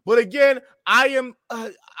that. But again, I am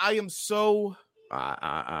so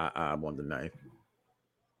I'm on the knife.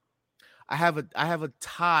 I have a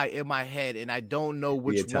tie in my head, and I don't know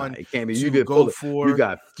which one it can't be. to You go for.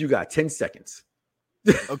 You got 10 seconds.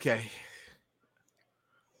 Okay.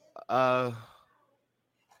 I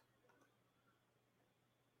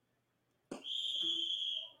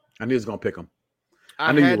knew he was gonna pick him.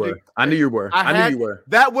 I knew you were.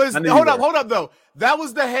 That was hold up though. That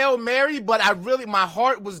was the Hail Mary, but my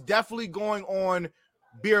heart was definitely going on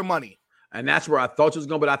Beer Money. And that's where I thought it was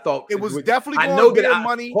going, but I thought it was definitely going on Beer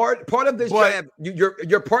Money. Part of this draft,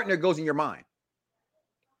 your partner goes in your mind.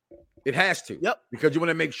 It has to. Yep. Because you want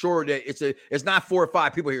to make sure that it's not 4 or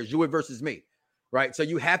 5 people here. It's you versus me. Right. So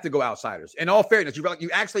you have to go outsiders. In all fairness,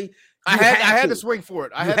 I had to swing for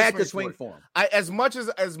it. I had to swing for him. As much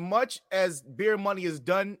as Beer Money is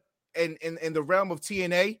done in the realm of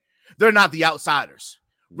TNA, they're not the outsiders.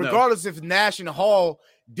 Regardless if Nash and Hall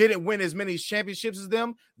didn't win as many championships as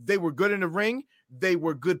them, they were good in the ring. They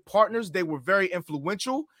were good partners. They were very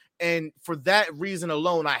influential. And for that reason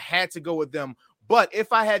alone, I had to go with them. But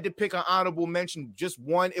if I had to pick an honorable mention, just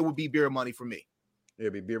one, it would be Beer Money for me.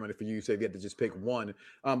 It'll be Beer Money for you. So if you had to just pick one.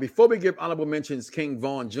 Before we give honorable mentions, King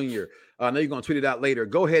Vaughn Jr., I know you're going to tweet it out later.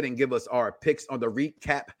 Go ahead and give us our picks on the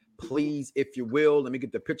recap, please, if you will. Let me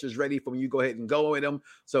get the pictures ready for when you go ahead and go with them.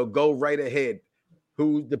 So go right ahead.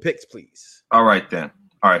 Who the picks, please? All right, then.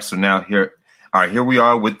 All right, so now here we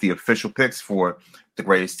are with the official picks for the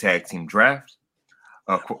greatest tag team draft.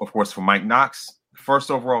 Of course, for Mike Knoxxx, first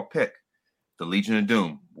overall pick, the Legion of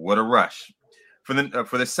Doom. What a rush. For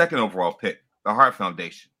the second overall pick, the Hart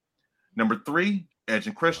Foundation. Number 3, Edge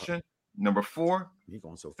and Christian. Number 4, the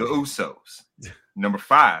Usos. Number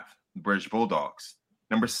 5, the British Bulldogs.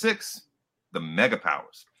 Number 6, the Mega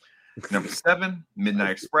Powers. Number 7,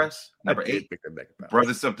 Midnight Express. Number 8,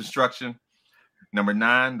 Brothers of Destruction. Number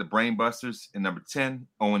 9, the Brainbusters. And number 10,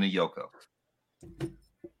 Owen and Yoko.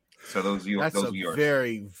 So those are yours.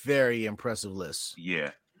 Very, very impressive list.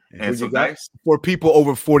 Yeah. And so for people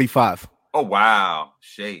over 45. Oh wow,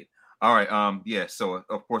 shade. All right. Yeah. So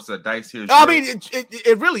of course, Dice here. I mean,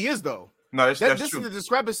 it really is though. No, that's this true. is the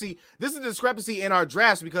discrepancy. This is the discrepancy in our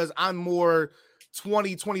drafts because I'm more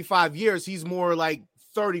 20, 25 years. He's more like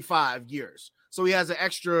 35 years. So he has an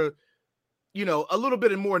extra, a little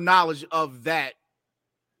bit more knowledge of that.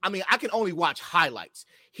 I mean, I can only watch highlights.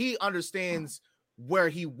 He understands where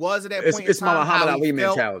he was at that point. It's in time, my Muhammad Ali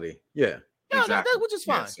felt. mentality. Yeah. No, Exactly. which is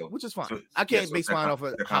fine. Yeah, which is fine. I can't base mine off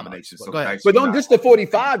of combination. So go ahead. But don't diss the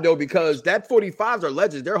 45 though, because that 45s are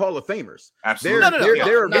legends. They're Hall of Famers. Absolutely.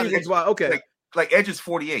 There are reasons why. Okay. Like Edge is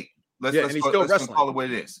 48. Let's he's still wrestling. Call it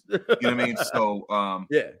what it is. You know what I mean? So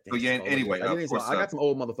Anyway, of course, I got some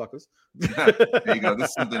old motherfuckers. There you go. This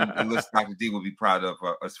is something that Dr. D will be proud of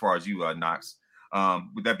as far as you, Knoxxx.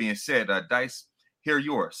 With that being said, Dice, here are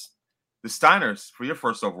yours. The Steiners for your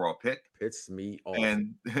first overall pick. Piss me off.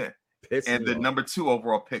 And the number 2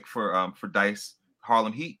 overall pick for Dice,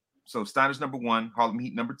 Harlem Heat. So Steiner's number 1, Harlem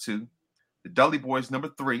Heat number 2, the Dudley Boys number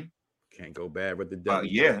 3. Can't go bad with the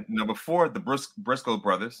Dudley. Number 4, the Briscoe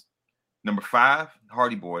Brothers. Number 5,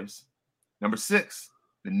 Hardy Boys. Number 6,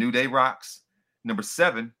 the New Day Rocks. Number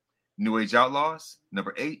 7, New Age Outlaws.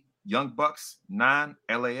 Number 8, Young Bucks. 9,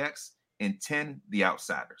 LAX. And 10, the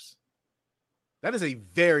Outsiders. That is a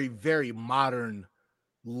very, very modern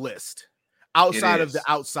list. Outside of the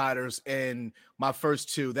Outsiders and my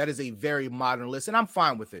first 2, that is a very modern list, and I'm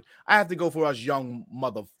fine with it. I have to go for us young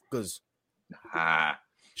motherfuckers.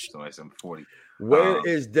 So it's 40. Where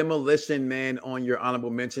is Demolition Man on your honorable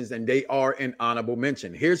mentions? And they are an honorable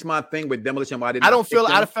mention. Here's my thing with Demolition. Why did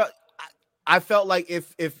I felt like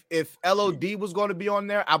if LOD was going to be on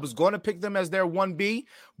there, I was going to pick them as their 1B.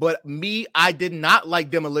 But I did not like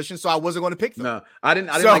Demolition, so I wasn't going to pick them. No, I didn't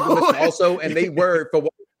like Demolition also, and they were, for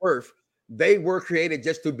what it's worth, they were created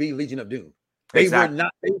just to be Legion of Doom. They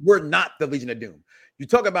were not the Legion of Doom. You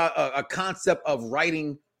talk about a concept of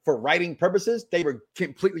writing for writing purposes. They were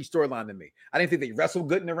completely storyline to me. I didn't think they wrestled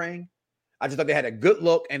good in the ring. I just thought they had a good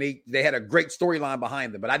look and they had a great storyline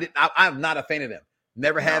behind them. But I'm not a fan of them.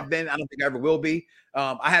 Never have been. I don't think I ever will be.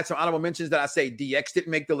 I had some honorable mentions that I say DX didn't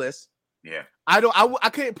make the list. Yeah, I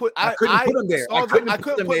couldn't put them there. I couldn't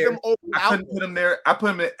put them over. I couldn't put them there. I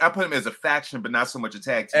put them as a faction, but not so much a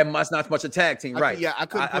tag team. And not much a tag team, right?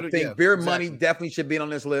 I think Beer Money definitely should be on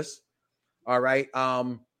this list. All right.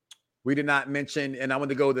 We did not mention, and I want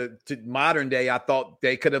to go to modern day. I thought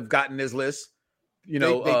they could have gotten this list. They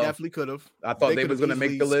definitely could have. I thought they was going to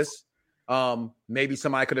make the list. Maybe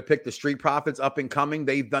somebody could have picked the Street Profits, up and coming.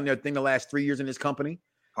 They've done their thing the last 3 years in this company.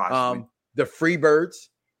 Possibly. The Freebirds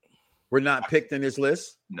were not picked in this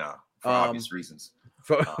list. No, for obvious reasons.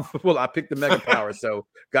 Well, I picked the Mega Power, so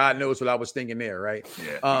God knows what I was thinking there, right?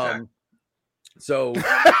 Yeah. Exactly. So,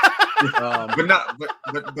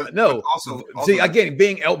 but no. Also, see, again,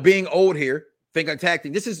 being old here, thinking tag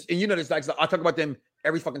team. This is, and this, like I talk about them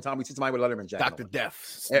every fucking time we see somebody with a Letterman jacket. Dr.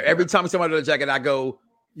 Death. Every time we see somebody with a jacket, I go,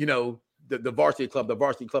 the Varsity Club, the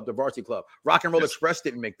Varsity Club, the Varsity Club. Rock and Roll Express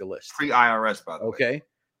didn't make the list. Pre-IRS, by the way. Okay.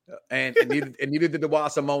 And neither did the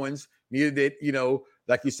Wild Samoans, neither did,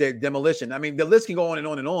 like you said, Demolition. I mean, the list can go on and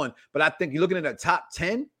on and on, but I think you're looking at a top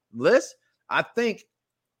 10 list. I think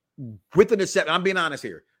with an exception, I'm being honest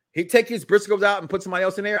here. He take his Briscoes out and put somebody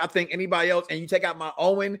else in there. I think anybody else, and you take out my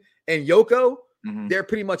Owen and Yoko, they're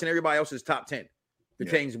pretty much in everybody else's top 10. The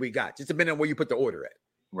teams we got, just depending on where you put the order at.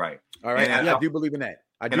 Right. All right. I do believe in that.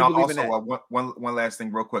 I do believe in that. One last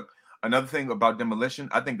thing, real quick. Another thing about Demolition,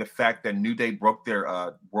 I think the fact that New Day broke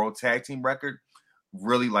their World Tag Team record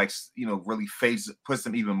really puts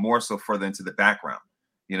them even more so further into the background.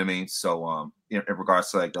 You know what I mean? So, in regards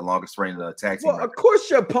to like the longest reigning tag team. Well, record. Of course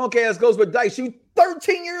your punk ass goes with Dice. You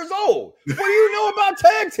 13 years old. What do you know about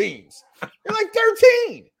tag teams? You're like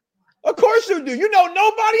 13. Of course you do. You know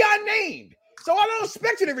nobody I named. So I don't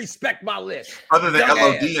expect you to respect my list. Other than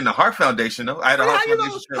LOD and the Heart Foundation, though. I had a Heart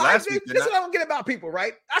Foundation show last week. This is what I don't get about people,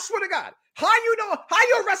 right? I swear to God. How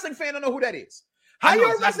you a wrestling fan don't know who that is? How you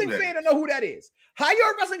a wrestling fan don't know who that is? How you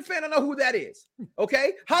a wrestling fan don't know who that is?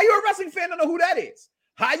 Okay? How you a wrestling fan don't know who that is?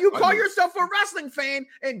 How you call yourself a wrestling fan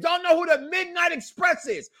and don't know who the Midnight Express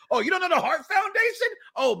is? Oh, you don't know the Heart Foundation?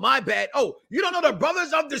 Oh, my bad. Oh, you don't know the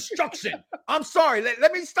Brothers of Destruction. I'm sorry.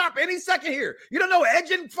 Let me stop any second here. You don't know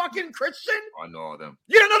Edge and fucking Christian? I know all them.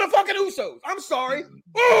 You don't know the fucking Usos. I'm sorry.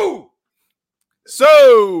 Ooh.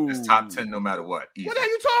 So it's top 10 no matter what. Easy. What are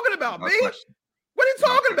you talking about, No man? question. What are you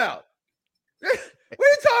talking about? What are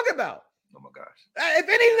you talking about? Oh, my gosh. If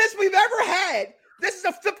any list we've ever had, this is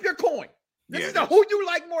a flip your coin. This is a who you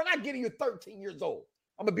like more, not getting you 13 years old.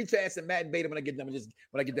 I'm gonna beat your ass in Madden Beta when I get done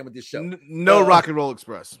with this show. No Rock and Roll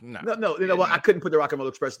Express. No. You know what? I couldn't put the Rock and Roll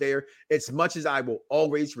Express there. As much as I will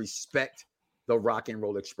always respect the Rock and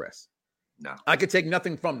Roll Express. No, I could take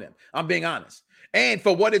nothing from them. I'm being honest. And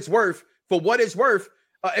for what it's worth, and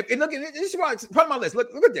look, this is why it's part of my list. Look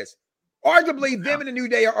at this. Arguably, them and the New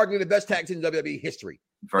Day are arguably the best tag team in WWE history.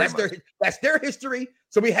 That's their history.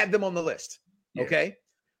 So we have them on the list. Yeah. Okay.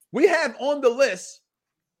 We have on the list.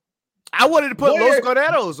 I wanted to put Los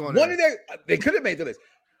Guerreros on there. They could have made the list.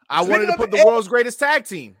 I wanted to put the world's greatest tag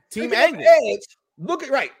team, Team Angle.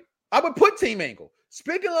 I would put Team Angle.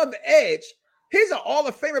 Speaking of Edge, he's an Hall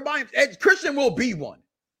of Famer by him. Edge Christian will be one.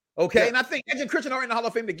 Okay. Yeah. And I think Edge and Christian are in the Hall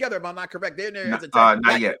of Fame together, if I'm not correct. They're in there as a tag.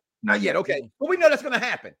 Not yet. Okay. But we know that's going to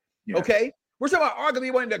happen. Yeah. Okay. We're talking about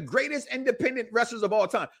arguably one of the greatest independent wrestlers of all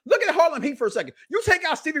time. Look at Harlem Heat for a second. You take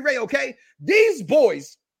out Stevie Ray, okay? These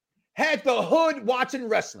boys had the hood watching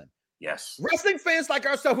wrestling. Yes. Wrestling fans like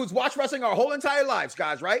ourselves who's watched wrestling our whole entire lives,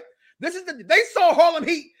 guys, right? They saw Harlem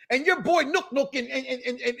Heat, and your boy Nook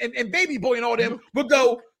and Baby Boy and all them would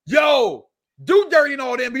go, yo, do dirty and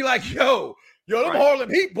all them, be like, yo, them Harlem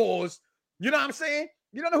Heat boys. You know what I'm saying?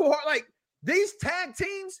 You don't know who like these tag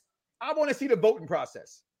teams. I want to see the voting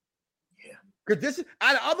process. Yeah. Because this is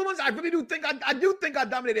out of other ones, I really do think I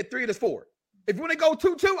dominated 3 of the 4. If you want to go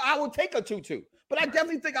 2-2, I will take a 2-2. But I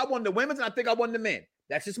definitely think I won the women's and I think I won the men.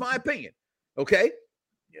 That's just my opinion. Okay.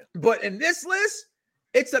 Yeah. But in this list,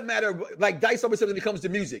 it's a matter of, like Dice always says when it comes to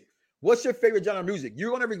music. What's your favorite genre of music?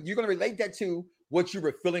 You're gonna relate that to what you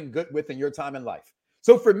were feeling good with in your time in life.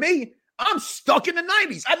 So for me, I'm stuck in the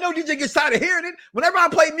 90s. I know DJ gets tired of hearing it. Whenever I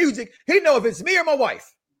play music, he know if it's me or my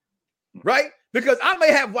wife. Right? Because I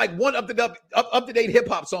may have like one up-to-date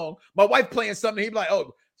hip-hop song. My wife playing something, he'd be like,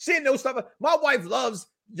 oh, she didn't know stuff. My wife loves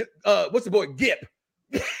what's the boy? Gip.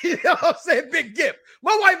 You know what I'm saying? Big Gip.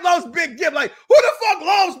 My wife loves Big Gip. Like, who the fuck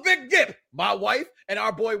loves Big Gip? My wife and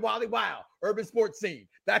our boy Wally Wow, Urban Sports Scene.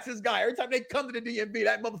 That's his guy. Every time they come to the DMV,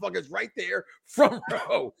 that motherfucker's right there front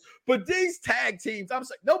row. But these tag teams, I'm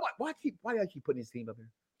saying, no, why do I keep putting this team up here?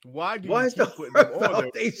 Why do you keep putting them on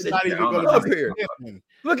there? It's not even going up here.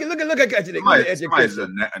 Look at Somebody's a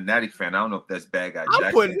Natty fan. I don't know if that's Bad Guy Jack.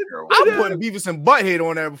 I'm putting Beavis and Butthead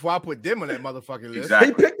on there before I put them on that motherfucking list. Exactly.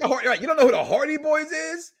 He picked the Hardy. Right? You don't know who the Hardy Boys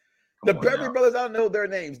is? The Beverly Brothers. I don't know their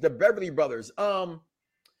names. The Beverly Brothers. It's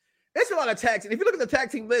a lot of tag teams. If you look at the tag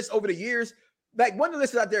team list over the years, like one of the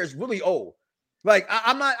lists out there is really old. Like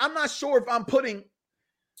I'm not sure if I'm putting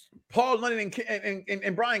Paul London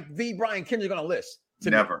and Brian Kendrick on a list.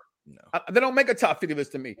 Never. No. They don't make a top 50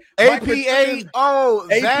 list to me. APA.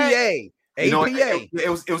 APA. You know, it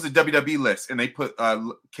was a WWE list, and they put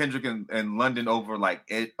Kendrick and London over like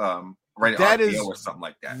it right that is is or something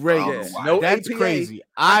like that. No, that's APA. crazy.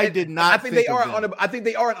 I did not. I think they are honorable. I think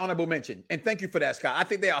they are an honorable mention, and thank you for that, Scott. I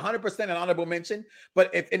think they are 100% an honorable mention. But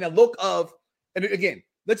if in the look of, and again,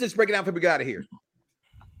 let's just break it down before we get out of here.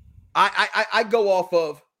 I go off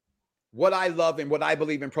of what I love and what I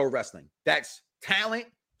believe in pro wrestling. That's talent,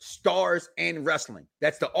 stars, and wrestling.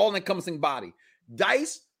 That's the all-encompassing body.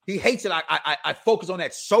 Dice, he hates it. I focus on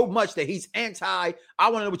that so much that he's anti. I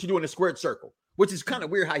want to know what you do in the squared circle, which is kind of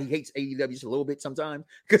weird how he hates AEW just a little bit sometimes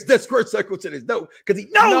because the squared circle to his dope because he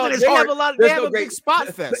knows in his heart. They have a big spot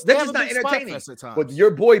fest. They're just not entertaining. But your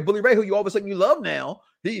boy Bully Ray, who you all of a sudden you love now,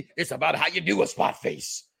 it's about how you do a spot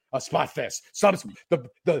face. A spot fest. He's not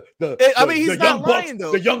lying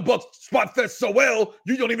though. The Young Bucks spot fest so well,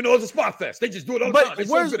 you don't even know it's a spot fest. They just do it all the time.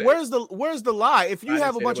 Where's the lie? If you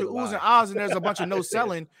have a bunch of oohs and ahs and there's a bunch of no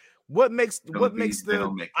selling, what makes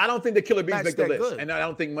the? I don't think the Killer Bees make the list, good. And I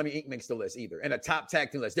don't think Money Inc. makes the list either. And a top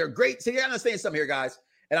tag team list, they're great. See, you understand something here, guys,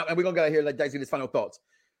 and we're gonna get out here. Let Dice get his final thoughts.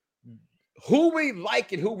 Who we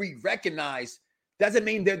like and who we recognize doesn't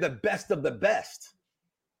mean they're the best of the best.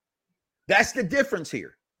 That's the difference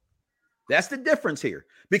here.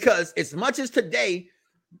 Because as much as today,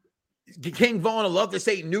 King Vaughn will love to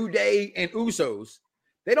say New Day and Usos,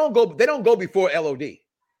 they don't go before LOD.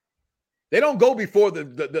 They don't go before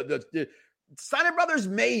the Steiner Brothers,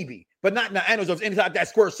 maybe, but not inside that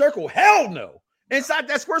square circle. Hell no. Inside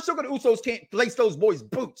that square circle, the Usos can't lace those boys'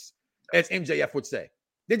 boots, as MJF would say.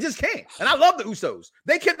 They just can't. And I love the Usos.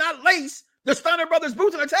 They cannot lace the Steiner Brothers'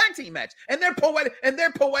 boots in a tag team match. And they're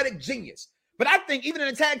poetic genius. But I think even in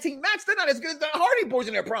a tag team match, they're not as good as the Hardy Boys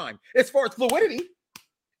in their prime as far as fluidity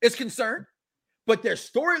is concerned. But their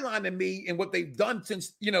storyline to me and what they've done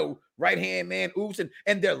since, Right Hand Man, Usos,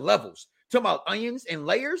 and their levels. Talking about onions and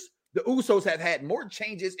layers, the Usos have had more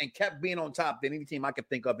changes and kept being on top than any team I could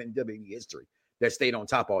think of in WWE history that stayed on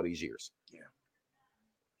top all these years. Yeah.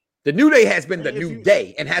 The New Day has been the New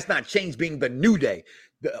Day and has not changed being the New Day.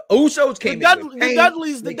 The Usos came the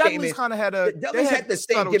Dudleys kind of had a. The Dudleys had the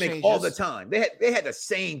same gimmick changes all the time. They had the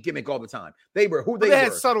same gimmick all the time. They were who they were. They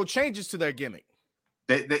had subtle changes to their gimmick.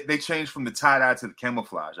 They changed from the tie-dye to the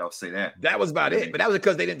camouflage. I'll say that. That was about it. But that was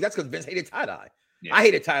because they didn't. That's because Vince hated tie-dye. Yeah. I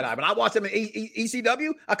hated tie-dye. When I watched them in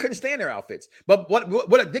ECW, I couldn't stand their outfits. But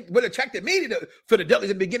what attracted me for the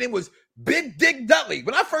Dudleys in the beginning was Big Dick Dudley.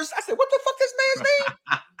 When I said, what the fuck this man's name?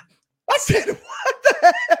 I said, what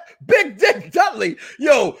the heck? Big Dick Dudley.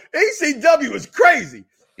 Yo, ECW is crazy.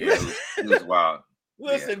 Yeah, it was wild.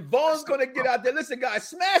 Listen, Vaughn's going to get out there. Listen, guys,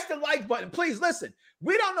 smash the like button. Please listen.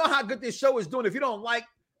 We don't know how good this show is doing if you don't like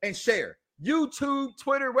and share. YouTube,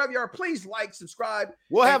 Twitter, wherever you are, please like, subscribe.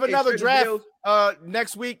 We'll have another draft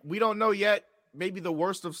next week. We don't know yet. Maybe the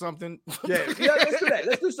worst of something. yeah, let's do that.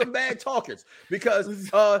 Let's do some bad talkers because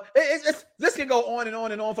this can go on and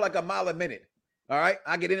on and on for like a mile a minute. All right,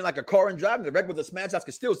 I get in like a car and drive. The regular Smash House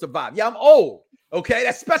can still survive. Yeah, I'm old. Okay,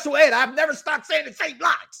 that's special ed. I've never stopped saying the same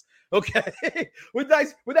lines. Okay. With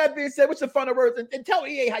that being said, what's the final words? And tell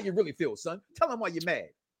EA how you really feel, son. Tell them why you're mad.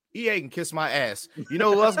 EA can kiss my ass. You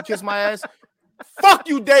know who else can kiss my ass? Fuck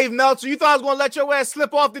you, Dave Meltzer. You thought I was gonna let your ass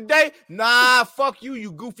slip off today? Nah, fuck you,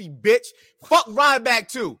 you goofy bitch. Fuck Ryback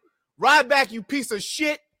too. Ryback, you piece of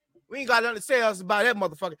shit. We ain't got nothing to say else about that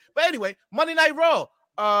motherfucker. But anyway, Monday Night Raw.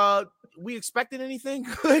 We expected anything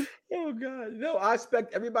good? Oh God, no! I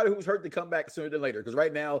expect everybody who's hurt to come back sooner than later. Because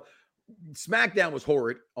right now, SmackDown was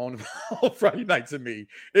horrid on Friday night to me.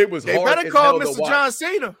 It was. They better call Mr. John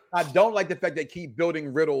Cena. I don't like the fact they keep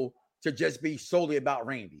building Riddle to just be solely about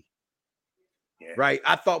Randy. Yeah. Right.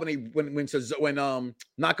 I thought when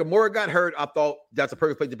Nakamura got hurt, I thought that's a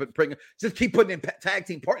perfect place to bring. Just keep putting in tag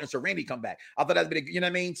team partners so Randy come back. I thought that'd be, you know what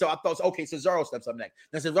I mean. So I thought, okay, Cesaro steps up next.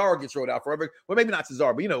 Then Cesaro gets rolled out forever. Well, maybe not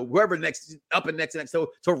Cesaro, but whoever next.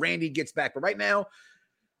 So Randy gets back. But right now,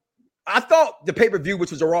 I thought the pay-per-view, which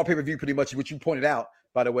was a Raw pay-per-view, pretty much, which you pointed out,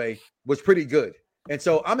 by the way, was pretty good. And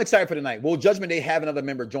so I'm excited for tonight. Will Judgment Day have another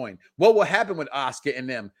member join? What will happen with Asuka and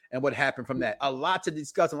them and what happened from that? A lot to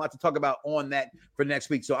discuss and a lot to talk about on that for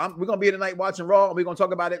next week. So we're going to be here tonight watching Raw, and we're going to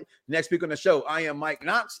talk about it next week on the show. I am Mike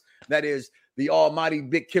Knoxxx. That is the almighty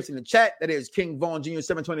Big Kips in the chat. That is King Vaughn Jr.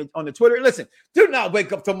 720 on the Twitter. Listen, do not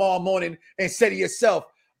wake up tomorrow morning and say to yourself,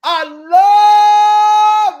 I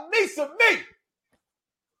love me some me,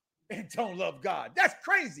 and don't love God. That's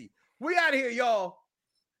crazy. We out here, y'all.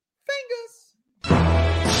 Fingers.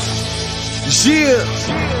 Yeah,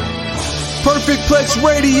 Perfect Plex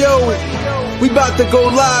Radio. We about to go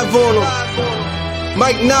live on him.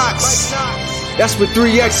 Mike Knoxxx. That's with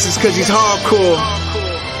 3 X's because he's hardcore.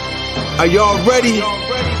 Are y'all ready?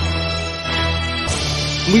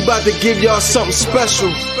 We about to give y'all something special.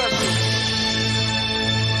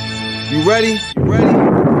 You ready?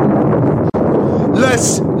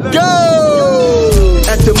 Let's go!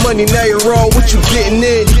 At the Monday Night Raw, what you getting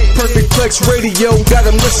in? Perfect Plex Radio, got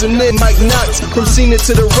them listening. Mike Knoxxx, from Cena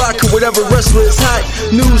to The Rock, or whatever wrestler is hot.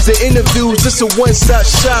 News and interviews, this a one-stop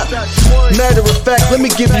shop. Matter of fact, let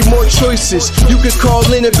me give you more choices. You could call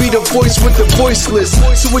in and be the voice with the voiceless.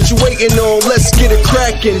 So what you waiting on? Let's get it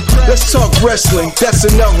cracking. Let's talk wrestling, that's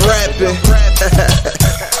enough rapping.